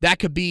 That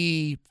could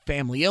be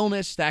family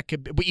illness. That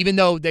could be, even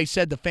though they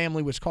said the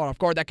family was caught off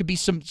guard, that could be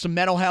some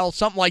mental health,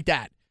 something like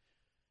that.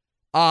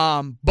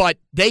 But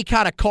they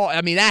kind of caught.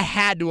 I mean, that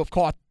had to have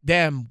caught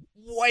them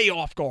way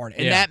off guard,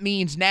 and that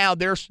means now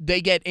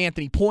they get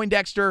Anthony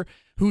Poindexter,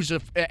 who's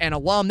an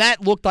alum.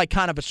 That looked like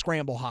kind of a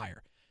scramble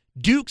hire.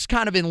 Duke's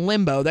kind of in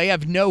limbo. They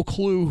have no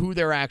clue who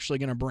they're actually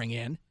going to bring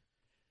in.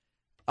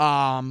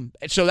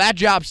 So that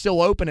job's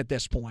still open at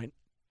this point.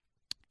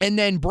 And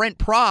then Brent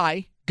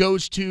Pry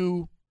goes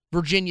to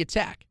Virginia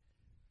Tech.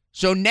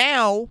 So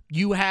now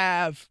you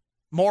have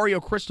Mario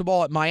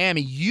Cristobal at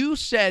Miami. You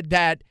said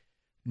that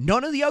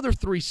none of the other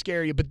three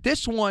scare you, but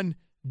this one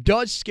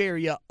does scare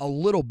you a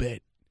little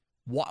bit.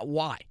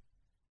 Why?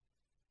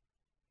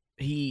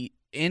 He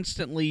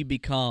instantly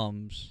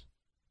becomes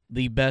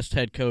the best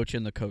head coach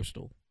in the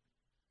Coastal.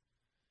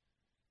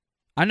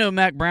 I know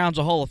Mack Brown's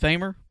a Hall of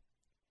Famer,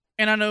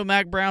 and I know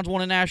Mack Brown's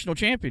won a national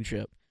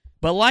championship.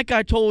 But like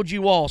I told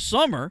you all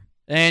summer,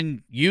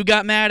 and you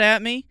got mad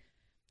at me,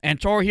 and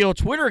Tar Heel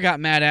Twitter got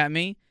mad at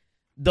me,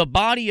 the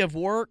body of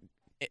work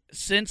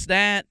since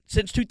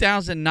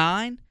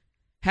 2009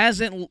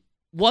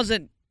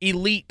 wasn't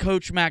elite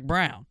coach Mack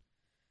Brown.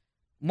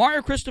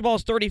 Mario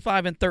Cristobal's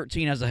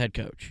 35-13 as a head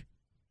coach.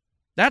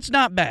 That's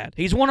not bad.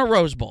 He's won a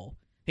Rose Bowl.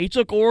 He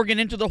took Oregon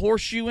into the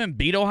horseshoe and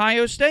beat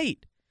Ohio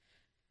State.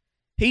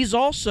 He's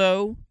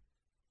also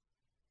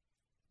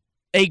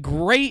a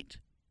great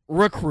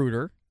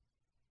recruiter.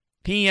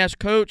 He has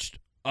coached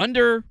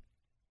under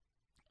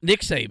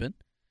Nick Saban.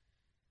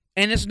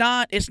 And it's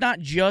not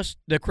just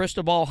the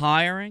Cristobal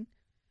hiring.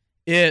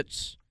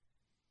 It's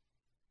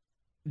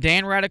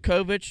Dan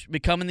Radakovich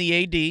becoming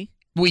the AD.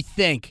 We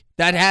think.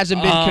 That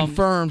hasn't been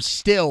confirmed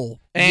still.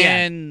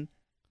 And yet.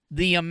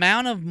 The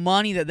amount of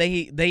money that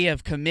they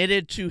have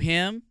committed to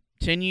him,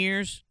 10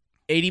 years,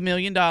 $80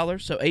 million,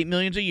 so $8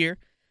 million a year.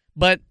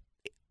 But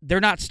they're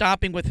not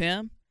stopping with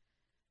him.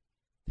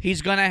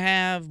 He's going to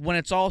have, when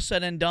it's all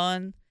said and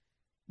done,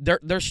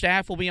 their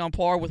staff will be on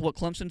par with what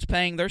Clemson's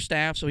paying their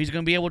staff, so he's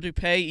going to be able to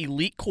pay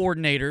elite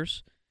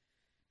coordinators.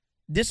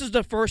 This is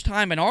the first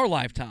time in our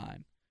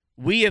lifetime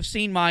we have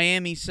seen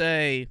Miami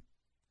say,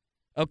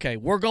 okay,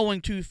 we're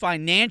going to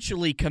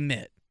financially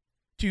commit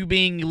to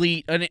being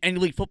an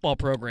elite football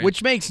program.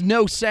 Which makes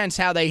no sense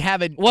how they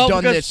haven't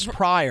done this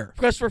prior.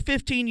 Because for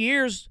 15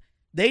 years,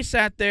 they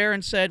sat there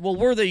and said, well,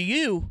 we're the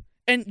U,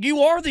 and you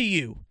are the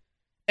U.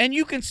 And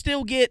you can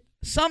still get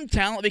some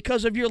talent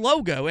because of your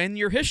logo and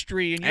your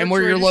history. And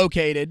where you're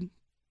located.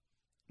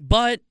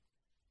 But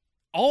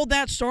all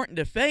that's starting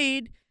to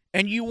fade,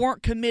 and you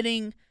weren't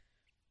committing.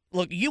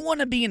 Look, you want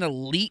to be an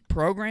elite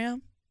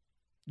program,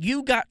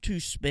 you got to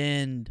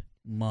spend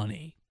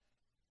money.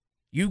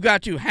 You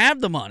got to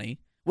have the money,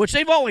 which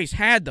they've always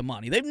had the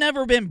money. They've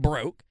never been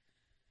broke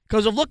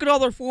because look at all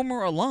their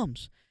former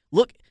alums.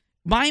 Look,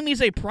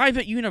 Miami's a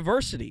private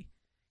university.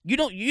 You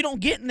don't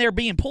get in there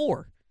being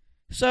poor.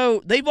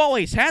 So they've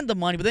always had the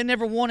money, but they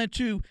never wanted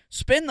to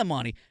spend the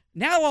money.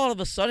 Now all of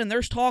a sudden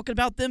there's talking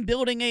about them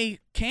building a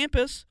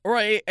campus or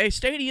a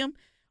stadium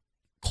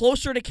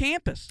closer to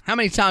campus. How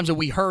many times have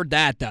we heard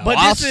that, though? But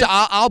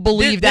I'll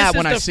believe that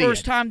when I see it. This is the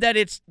first time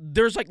that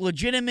there's like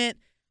legitimate,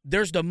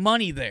 there's the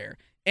money there.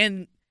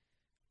 And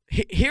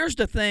here's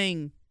the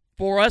thing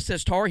for us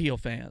as Tar Heel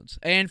fans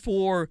and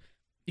for,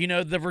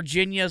 the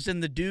Virginias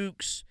and the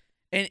Dukes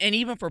and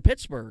even for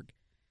Pittsburgh.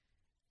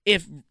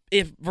 If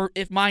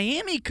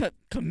Miami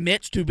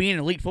commits to being an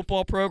elite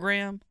football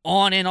program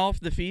on and off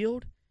the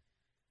field,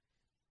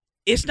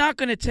 it's not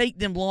going to take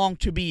them long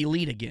to be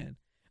elite again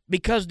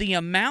because the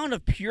amount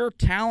of pure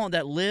talent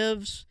that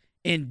lives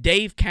in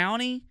Dave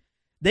County,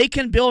 they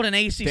can build an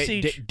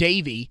ACC.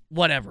 Davie.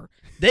 Whatever.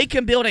 They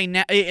can build an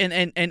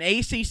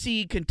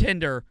ACC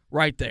contender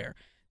right there.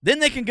 Then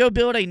they can go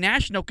build a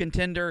national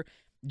contender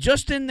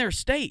just in their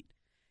state.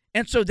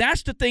 And so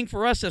that's the thing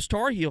for us as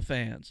Tar Heel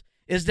fans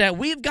is that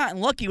we've gotten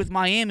lucky with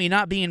Miami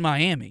not being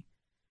Miami.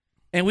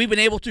 And we've been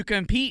able to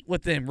compete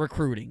with them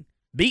recruiting,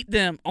 beat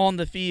them on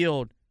the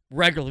field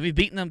regularly. We've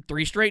beaten them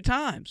 3 straight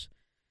times.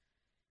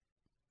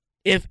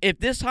 If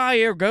this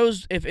hire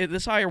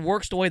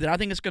works the way that I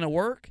think it's going to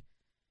work,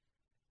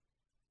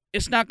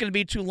 it's not going to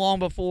be too long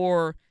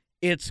before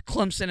it's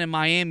Clemson and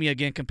Miami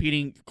again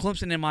competing.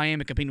 Clemson and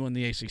Miami competing in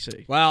the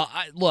ACC. Well,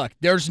 look,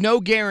 there's no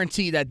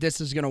guarantee that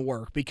this is going to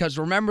work because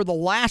remember the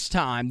last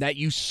time that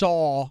you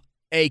saw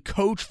a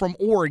coach from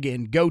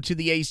Oregon go to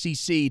the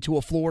ACC to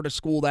a Florida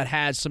school that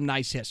has some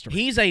nice history.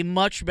 He's a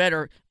much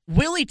better –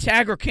 Willie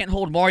Taggart can't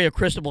hold Mario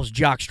Cristobal's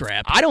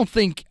jockstrap. I don't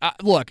think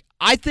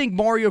I think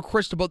Mario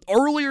Cristobal,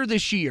 earlier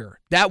this year,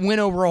 that win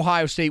over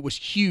Ohio State was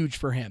huge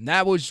for him.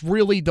 That was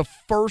really the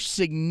first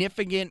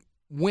significant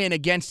win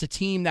against a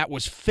team that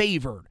was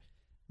favored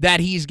that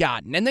he's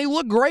gotten. And they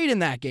look great in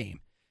that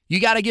game.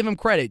 You got to give him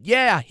credit.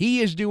 Yeah,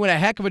 he is doing a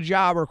heck of a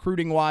job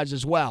recruiting-wise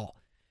as well.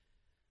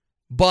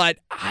 But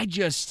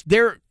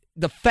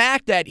the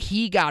fact that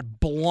he got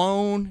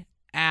blown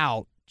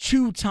out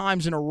 2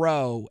 times in a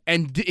row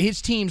and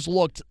his teams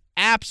looked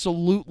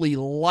absolutely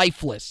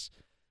lifeless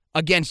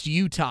against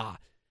Utah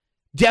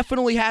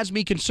definitely has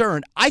me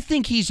concerned. I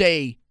think he's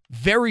a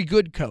very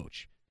good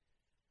coach.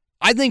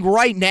 I think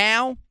right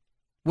now,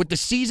 with the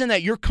season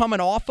that you're coming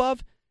off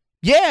of,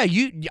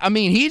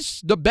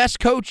 he's the best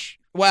coach.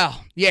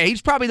 Well, yeah,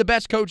 he's probably the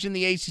best coach in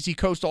the ACC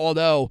Coastal,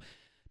 although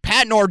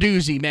Pat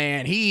Narduzzi,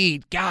 man,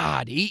 he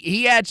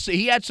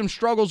had some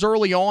struggles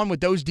early on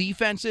with those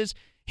defenses.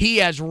 He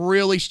has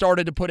really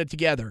started to put it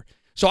together.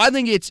 So I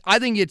think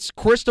it's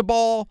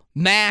Cristobal,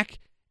 Mack,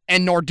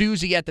 and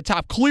Narduzzi at the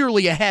top,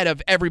 clearly ahead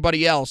of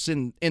everybody else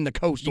in the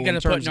Coastal. You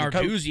got to put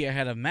Narduzzi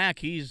ahead of Mack.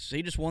 He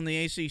just won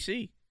the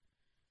ACC.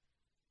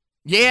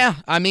 Yeah,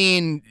 I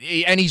mean,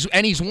 and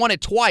he's won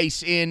it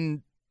twice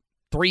in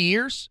 3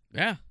 years.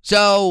 Yeah.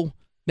 So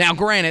now,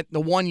 granted, the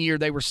 1 year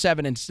they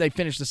they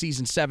finished the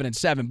season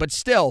 7-7, but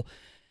still,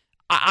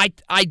 I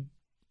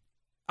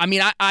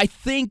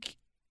think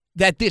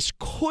that this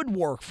could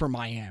work for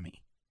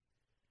Miami,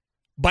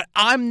 but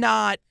I'm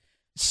not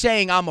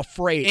saying I'm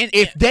afraid. And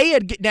if they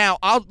had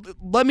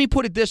let me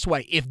put it this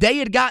way: if they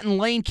had gotten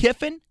Lane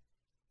Kiffin,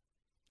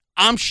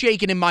 I'm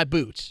shaking in my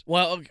boots.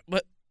 Well,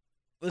 but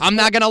I'm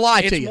not going to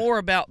lie to you. It's more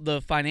about the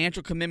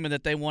financial commitment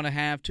that they want to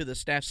have to the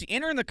staff. See,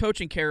 entering the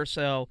coaching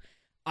carousel,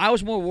 I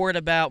was more worried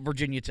about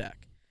Virginia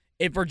Tech.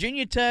 If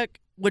Virginia Tech,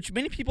 which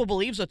many people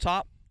believe is a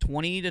top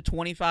 20 to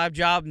 25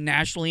 job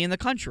nationally in the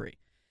country,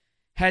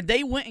 had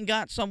they went and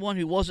got someone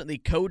who wasn't the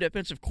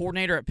co-defensive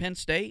coordinator at Penn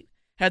State,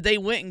 had they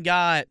went and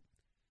got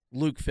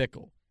Luke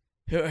Fickell,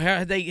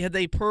 had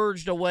they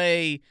purged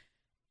away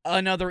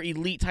another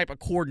elite type of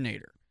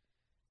coordinator,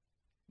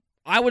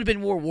 I would have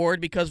been more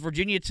worried because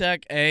Virginia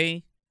Tech,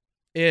 they've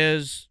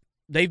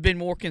been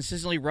more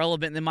consistently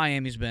relevant than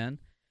Miami's been.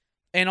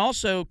 And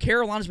also,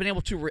 Carolina's been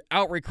able to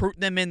out-recruit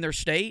them in their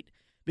state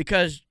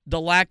because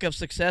the lack of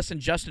success in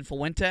Justin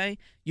Fuente.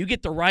 You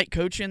get the right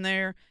coach in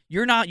there,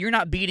 you're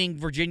not beating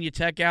Virginia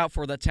Tech out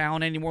for the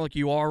talent anymore like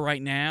you are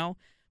right now.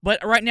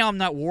 But right now, I'm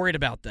not worried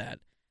about that.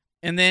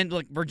 And then,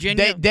 like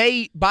Virginia,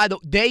 they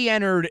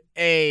entered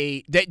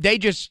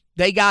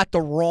they got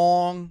the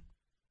wrong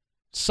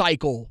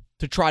cycle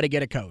to try to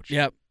get a coach.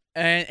 Yep.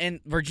 And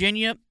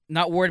Virginia,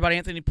 not worried about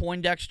Anthony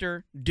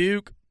Poindexter.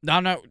 Duke,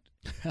 no.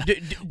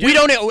 We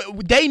don't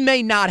know. They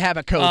may not have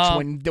a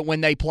coach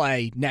when they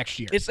play next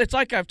year. It's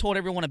like I've told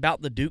everyone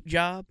about the Duke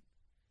job.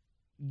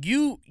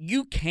 You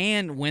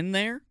can win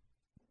there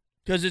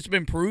because it's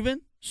been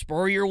proven.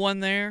 Spurrier won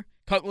there.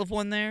 Cutcliffe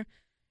won there.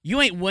 You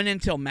ain't winning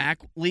until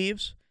Mack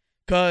leaves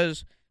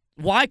because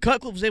why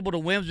Cutcliffe was able to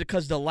win was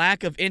because the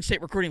lack of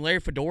in-state recruiting Larry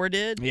Fedora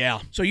did. Yeah.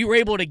 So you were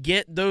able to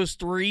get those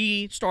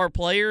 3-star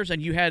players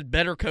and you had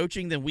better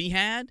coaching than we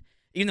had,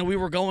 even though we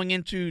were going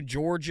into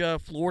Georgia,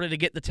 Florida to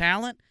get the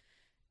talent.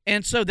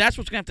 And so that's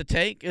what's going to have to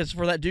take is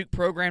for that Duke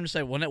program to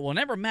say,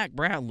 whenever Mack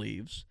Brown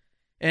leaves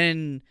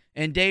and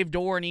Dave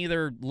Doran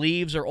either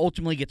leaves or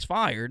ultimately gets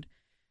fired,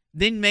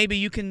 then maybe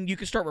you can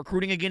start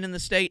recruiting again in the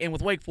state. And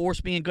with Wake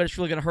Forest being good, it's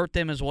really going to hurt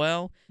them as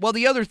well. Well,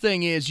 the other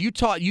thing is you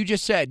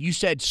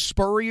said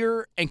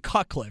Spurrier and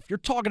Cutcliffe. You're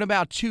talking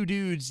about two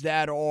dudes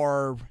that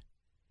are,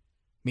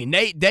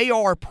 they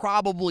are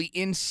probably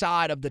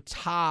inside of the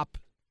top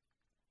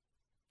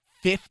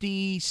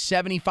 50,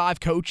 75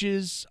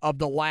 coaches of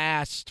the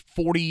last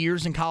 40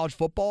 years in college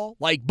football.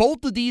 Like,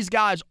 both of these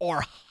guys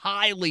are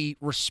highly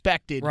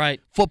respected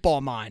football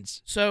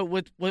minds. So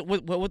with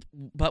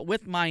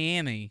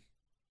Miami,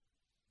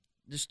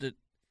 just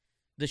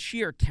the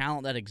sheer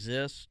talent that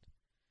exists,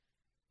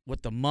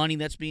 with the money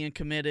that's being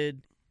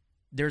committed,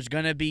 there's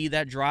going to be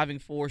that driving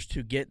force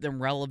to get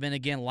them relevant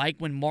again, like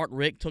when Mark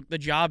Richt took the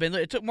job. And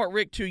it took Mark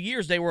Richt 2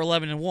 years. They were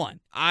 11-1.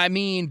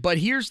 But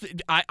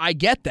I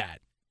get that.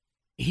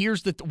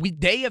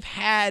 They have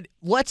had,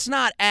 let's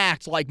not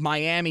act like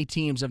Miami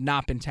teams have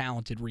not been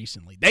talented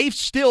recently. They've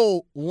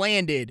still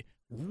landed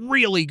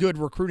really good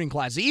recruiting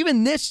classes,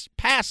 even this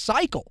past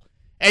cycle.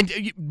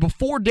 And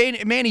before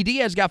Manny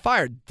Diaz got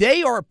fired,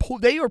 they are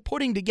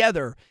putting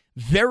together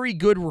very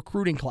good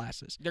recruiting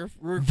classes. Their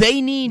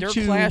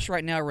class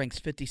right now ranks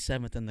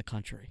 57th in the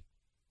country.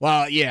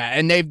 Well, yeah,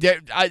 and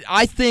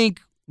I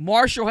think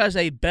Marshall has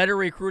a better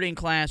recruiting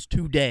class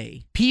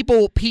today.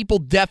 People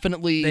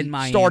definitely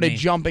started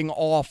jumping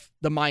off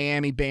the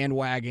Miami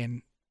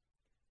bandwagon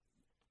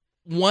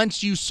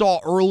once you saw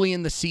early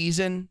in the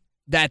season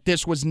that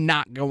this was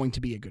not going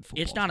to be a good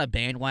football. It's not a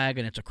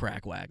bandwagon, it's a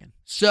crack wagon.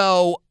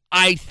 So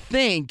I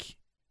think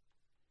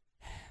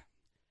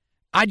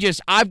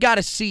I've got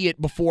to see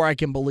it before I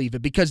can believe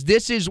it, because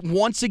this is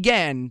once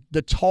again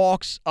the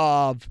talks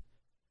of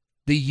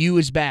the U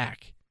is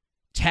back.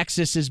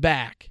 Texas is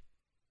back.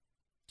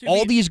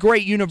 All these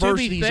great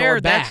universities are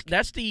back.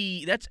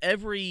 That's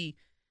every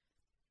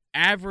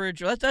average.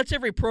 That's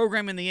every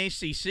program in the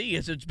ACC.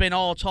 It's been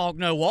all talk,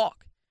 no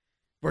walk.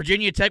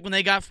 Virginia Tech, when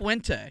they got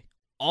Fuente,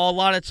 a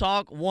lot of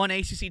talk, one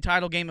ACC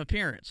title game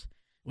appearance.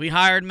 We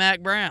hired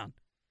Mack Brown.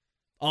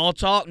 All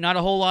talk, not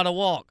a whole lot of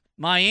walk.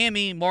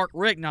 Miami, Mark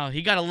Richt,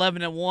 he got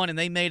 11-1, and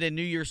they made a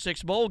New Year's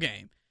Six bowl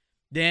game.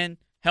 Then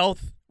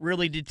health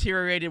really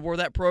deteriorated where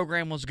that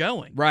program was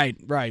going. Right.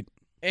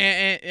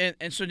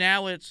 And so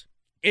now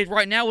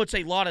right now it's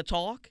a lot of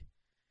talk,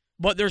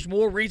 But there's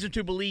more reason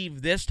to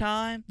believe this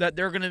time that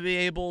they're going to be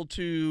able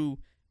to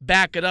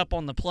back it up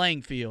on the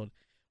playing field,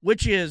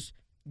 which is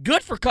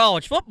good for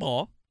college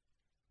football,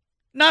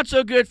 not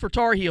so good for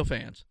Tar Heel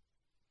fans.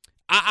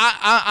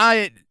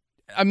 I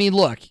mean,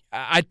 look,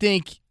 I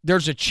think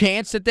there's a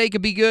chance that they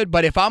could be good,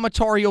 but if I'm a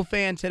Tar Heel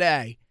fan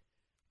today,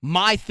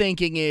 my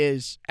thinking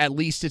is at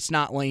least it's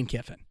not Lane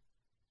Kiffin.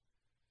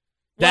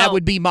 That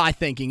would be my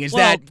thinking, is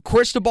that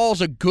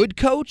Cristobal's a good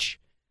coach,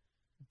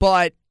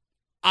 but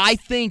I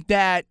think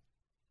that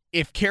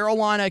if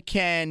Carolina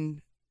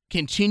can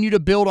continue to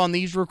build on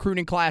these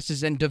recruiting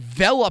classes and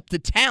develop the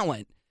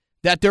talent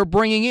that they're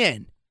bringing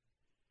in,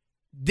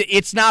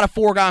 it's not a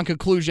foregone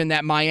conclusion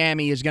that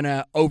Miami is going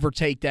to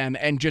overtake them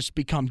and just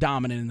become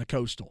dominant in the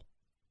Coastal.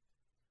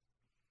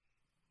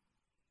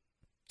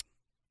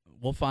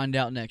 We'll find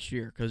out next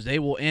year because they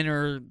will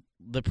enter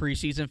the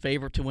preseason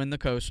favorite to win the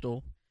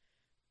Coastal,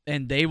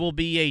 and they will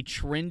be a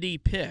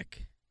trendy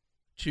pick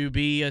to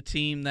be a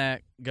team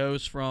that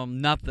goes from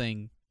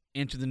nothing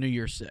into the New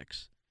Year's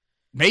Six.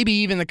 Maybe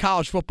even the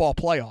college football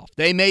playoff.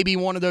 They may be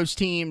one of those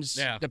teams,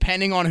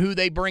 depending on who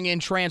they bring in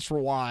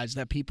transfer-wise,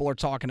 that people are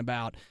talking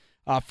about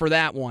for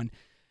that one.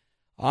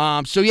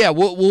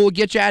 We'll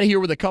get you out of here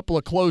with a couple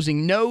of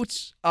closing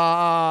notes.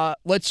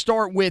 Let's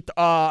start with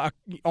on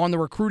the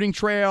recruiting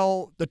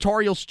trail. The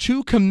Tar Heels'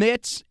 2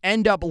 commits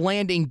end up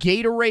landing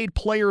Gatorade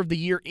Player of the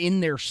Year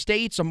in their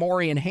states.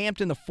 Amarian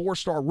Hampton, the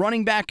 4-star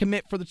running back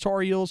commit for the Tar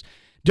Heels,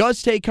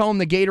 does take home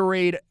the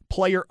Gatorade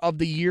Player of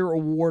the Year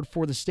award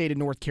for the state of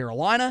North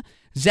Carolina.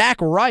 Zach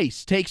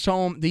Rice takes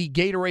home the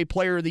Gatorade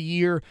Player of the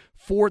Year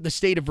for the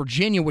state of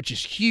Virginia, which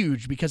is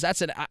huge because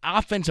that's an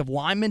offensive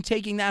lineman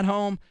taking that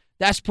home.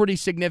 That's pretty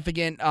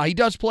significant. He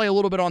does play a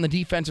little bit on the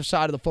defensive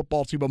side of the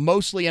football too, but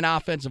mostly an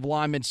offensive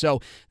lineman.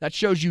 So that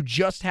shows you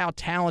just how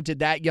talented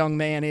that young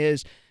man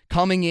is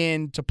coming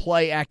in to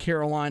play at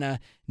Carolina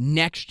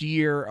next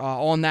year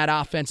on that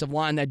offensive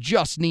line that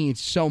just needs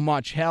so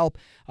much help.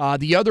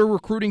 The other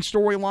recruiting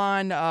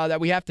storyline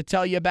that we have to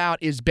tell you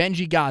about is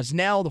Benji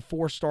Gosnell, the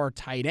 4-star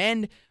tight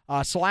end /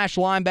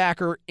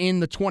 linebacker in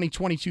the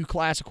 2022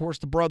 class. Of course,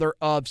 the brother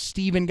of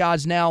Stephen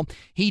Gosnell.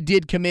 He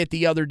did commit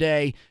the other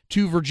day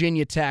to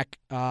Virginia Tech.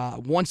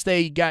 Once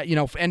they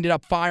ended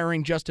up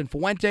firing Justin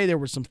Fuente, there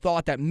was some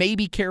thought that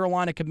maybe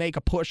Carolina could make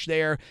a push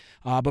there.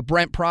 But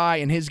Brent Pry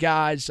and his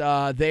guys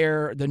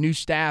there, the new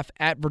staff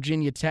at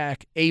Virginia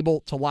Tech,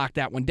 able to lock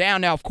that one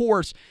down. Now, of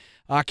course,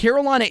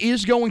 Carolina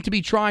is going to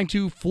be trying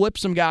to flip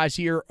some guys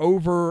here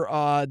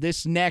over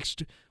this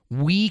next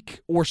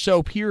week or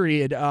so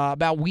period,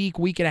 about week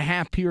and a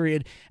half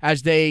period,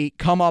 as they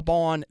come up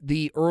on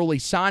the early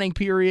signing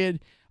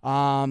period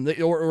or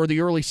the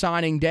early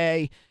signing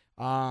day.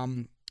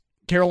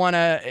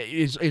 Carolina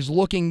is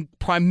looking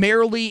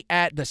primarily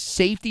at the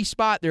safety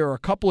spot. There are a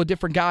couple of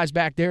different guys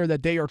back there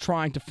that they are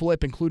trying to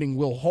flip, including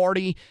Will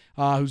Hardy,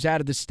 who's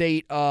out of the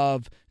state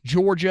of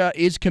Georgia,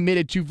 is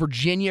committed to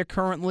Virginia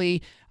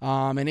currently,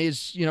 and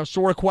is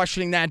sort of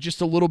questioning that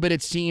just a little bit,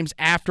 it seems,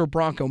 after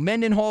Bronco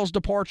Mendenhall's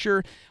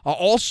departure.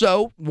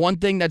 Also, one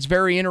thing that's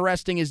very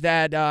interesting is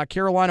that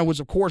Carolina was,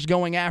 of course,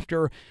 going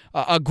after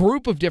a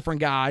group of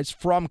different guys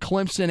from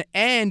Clemson,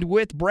 and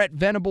with Brett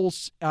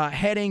Venables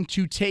heading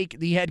to take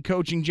the head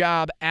coaching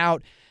job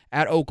out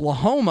at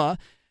Oklahoma.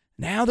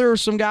 Now there are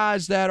some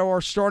guys that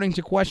are starting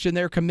to question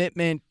their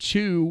commitment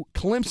to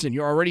Clemson.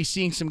 You're already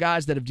seeing some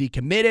guys that have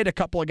decommitted. A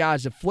couple of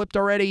guys have flipped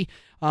already.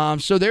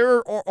 So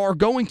there are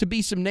going to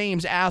be some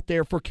names out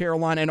there for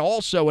Carolina. And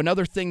also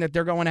another thing that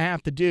they're going to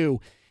have to do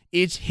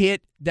is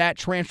hit that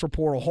transfer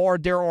portal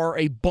hard. There are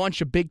a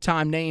bunch of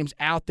big-time names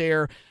out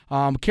there.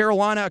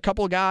 Carolina, a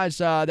couple of guys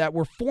that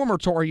were former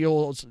Tar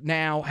Heels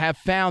now have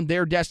found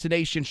their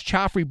destinations.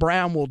 Chaffrey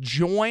Brown will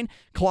join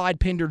Clyde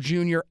Pinder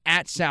Jr.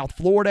 at South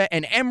Florida,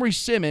 and Emory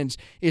Simmons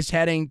is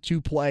heading to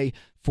play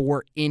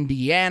for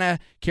Indiana.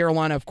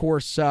 Carolina, of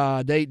course,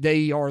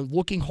 they are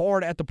looking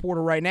hard at the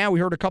portal right now. We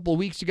heard a couple of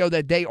weeks ago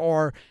that they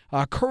are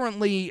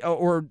currently,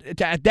 or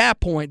at that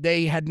point,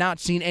 they had not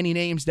seen any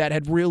names that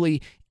had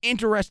really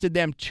interested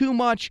them too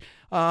much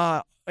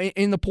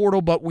in the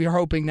portal, but we are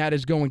hoping that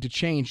is going to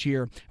change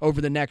here over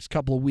the next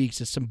couple of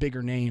weeks as some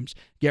bigger names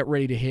get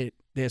ready to hit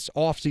this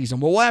offseason.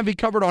 We'll have you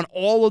covered on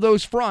all of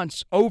those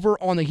fronts over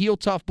on the Heel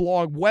Tough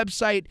Blog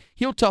website,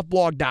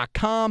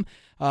 HeelToughBlog.com.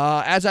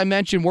 As I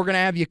mentioned, we're going to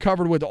have you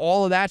covered with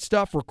all of that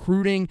stuff,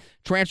 recruiting,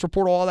 transfer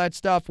portal, all that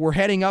stuff. We're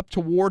heading up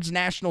towards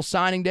National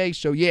Signing Day,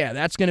 so yeah,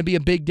 that's going to be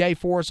a big day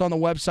for us on the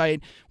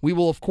website. We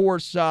will, of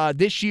course,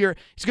 this year,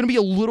 it's going to be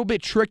a little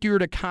bit trickier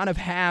to kind of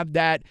have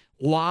that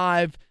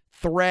live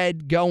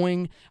thread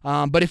going,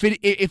 but if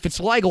it's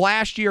like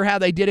last year how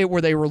they did it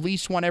where they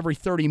release one every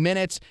 30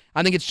 minutes,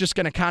 I think it's just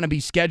going to kind of be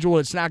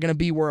scheduled. It's not going to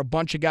be where a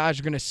bunch of guys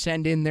are going to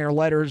send in their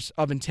letters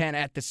of intent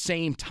at the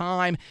same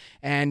time,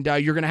 and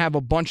you're going to have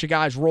a bunch of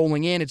guys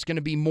rolling in. It's going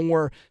to be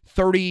more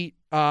 30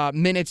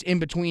 minutes in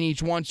between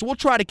each one. So we'll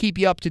try to keep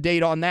you up to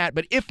date on that.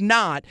 But if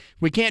not,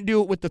 we can't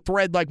do it with the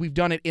thread like we've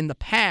done it in the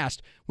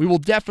past. We will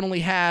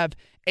definitely have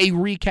a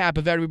recap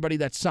of everybody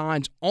that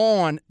signs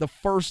on the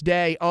first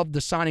day of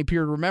the signing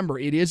period. Remember,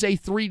 it is a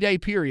 3-day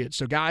period,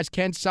 so guys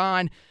can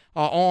sign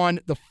on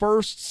the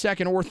first,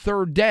 second, or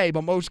third day,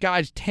 but most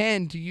guys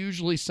tend to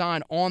usually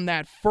sign on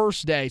that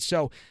first day.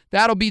 So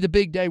that'll be the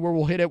big day where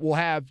we'll hit it. We'll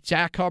have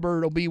Zach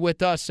Hubbard will be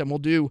with us, and we'll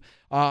do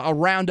a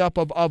roundup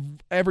of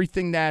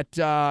everything that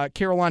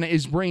Carolina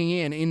is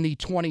bringing in the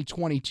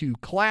 2022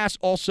 class.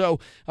 Also,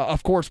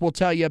 of course, we'll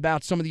tell you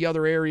about some of the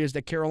other areas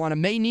that Carolina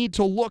may need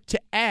to look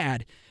to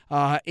add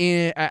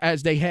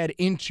as they head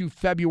into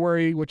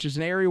February, which is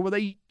an area where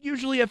they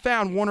usually have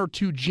found one or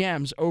two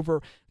gems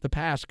over the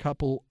past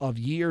couple of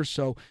years.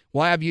 So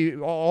we'll have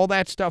you all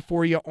that stuff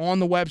for you on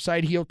the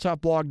website,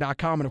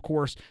 HeelToughBlog.com, and, of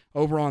course,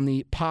 over on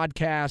the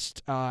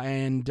podcast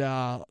and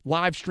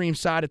live stream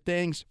side of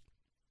things.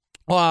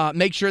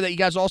 Make sure that you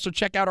guys also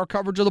check out our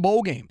coverage of the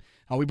bowl game.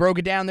 We broke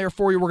it down there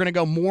for you. We're going to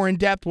go more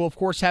in-depth. We'll, of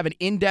course, have an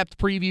in-depth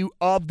preview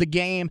of the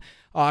game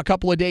a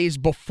couple of days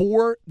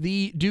before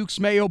the Duke's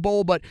Mayo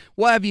Bowl, but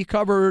we'll have you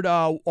covered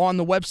on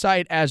the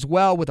website as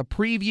well with a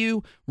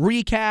preview,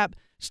 recap,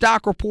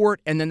 stock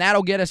report, and then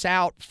that'll get us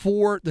out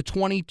for the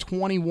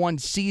 2021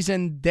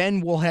 season.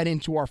 Then we'll head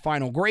into our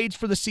final grades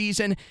for the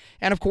season,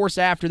 and of course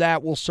after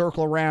that we'll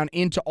circle around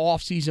into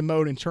off-season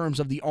mode in terms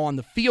of the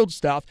on-the-field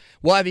stuff.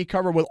 We'll have you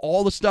covered with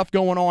all the stuff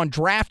going on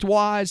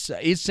draft-wise.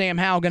 Is Sam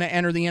Howell going to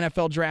enter the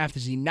NFL draft?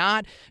 Is he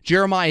not?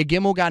 Jeremiah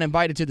Gemmel got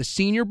invited to the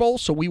Senior Bowl,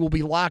 so we will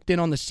be locked in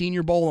on the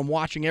Senior Bowl and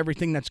watching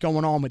everything that's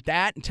going on with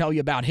that and tell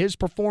you about his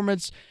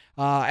performance.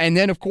 And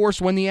then, of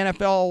course, when the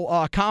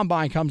NFL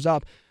Combine comes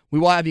up, we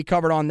will have you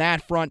covered on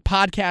that front.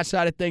 Podcast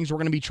side of things, we're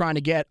going to be trying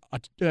to get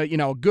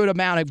a good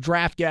amount of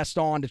draft guests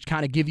on to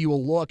kind of give you a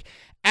look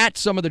at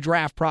some of the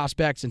draft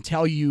prospects and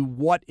tell you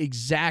what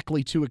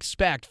exactly to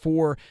expect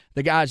for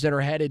the guys that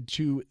are headed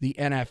to the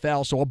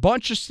NFL. So a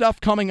bunch of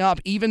stuff coming up,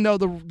 even though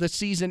the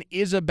season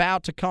is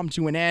about to come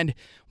to an end.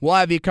 We'll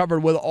have you covered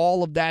with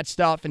all of that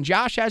stuff. And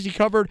Josh has you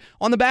covered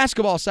on the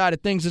basketball side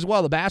of things as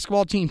well. The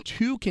basketball team,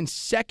 2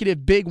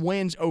 consecutive big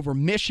wins over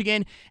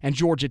Michigan and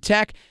Georgia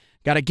Tech.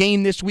 Got a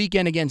game this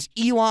weekend against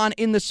Elon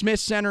in the Smith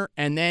Center,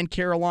 and then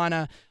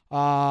Carolina.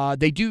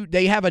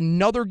 They have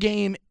another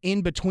game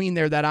in between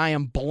there that I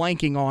am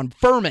blanking on.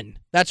 Furman.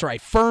 That's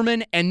right,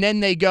 Furman, and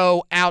then they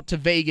go out to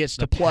Vegas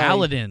to play.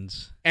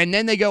 Paladins. And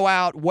then they go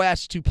out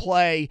west to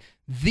play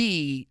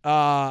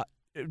UCLA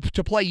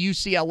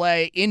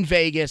in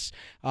Vegas.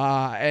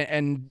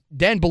 And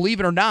then, believe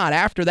it or not,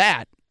 after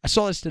that, I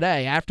saw this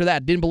today, after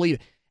that, didn't believe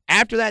it.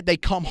 After that, they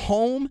come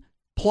home,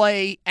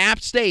 play App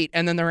State,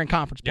 and then they're in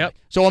conference play. Yep.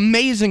 So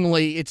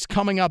amazingly, it's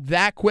coming up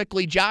that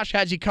quickly. Josh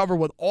has you covered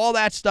with all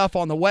that stuff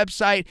on the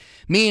website.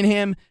 Me and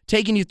him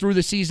taking you through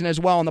the season as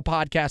well on the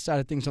podcast side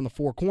of things on the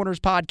Four Corners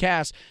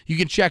podcast. You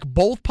can check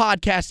both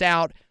podcasts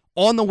out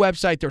on the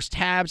website. There's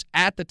tabs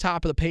at the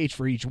top of the page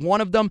for each one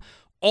of them.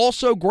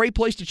 Also, great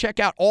place to check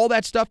out all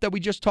that stuff that we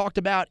just talked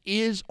about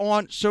is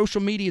on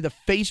social media, the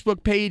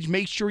Facebook page.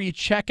 Make sure you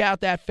check out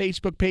that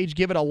Facebook page.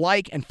 Give it a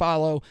like and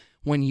follow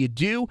when you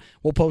do.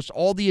 We'll post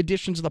all the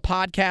editions of the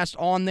podcast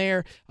on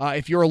there.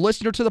 If you're a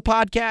listener to the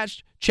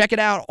podcast, check it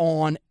out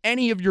on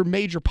any of your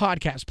major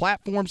podcast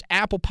platforms,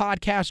 Apple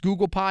Podcasts,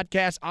 Google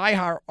Podcasts,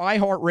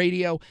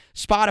 iHeartRadio,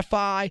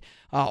 Spotify,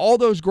 all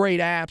those great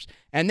apps.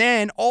 And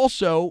then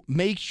also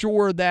make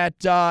sure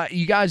that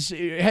you guys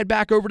head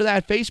back over to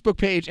that Facebook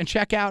page and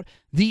check out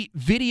the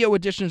video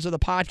editions of the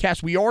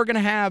podcast. We are going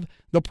to have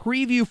the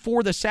preview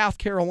for the South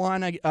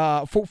Carolina,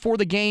 for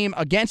the game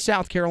against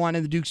South Carolina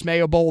in the Duke's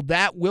Mayo Bowl.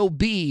 That will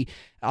be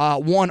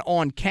one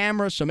on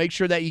camera, so make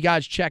sure that you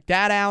guys check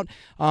that out.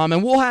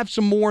 And we'll have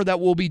some more that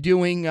we'll be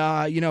doing,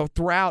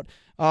 throughout.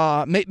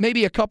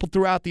 Maybe a couple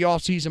throughout the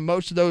offseason.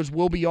 Most of those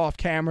will be off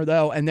camera,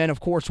 though. And then, of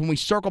course, when we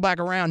circle back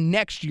around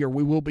next year,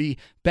 we will be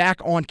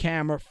back on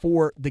camera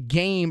for the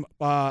game,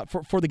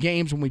 for the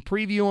games when we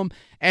preview them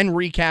and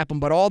recap them.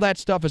 But all that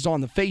stuff is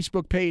on the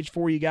Facebook page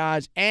for you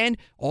guys and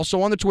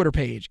also on the Twitter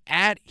page,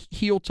 at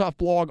Heel Tough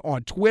Blog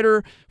on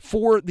Twitter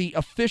for the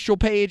official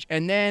page.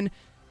 And then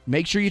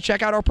make sure you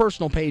check out our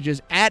personal pages,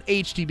 at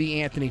HTB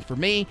Anthony for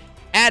me,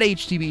 at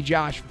HTB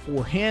Josh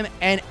for him,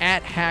 and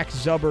at Hack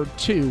Zubbard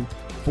 2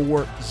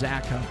 for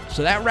Zach Hubbard.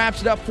 So that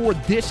wraps it up for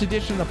this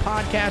edition of the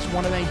podcast. I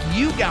want to thank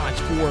you guys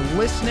for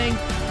listening.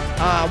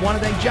 I want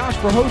to thank Josh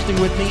for hosting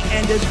with me.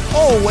 And as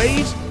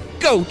always,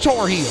 go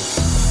Tar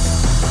Heels.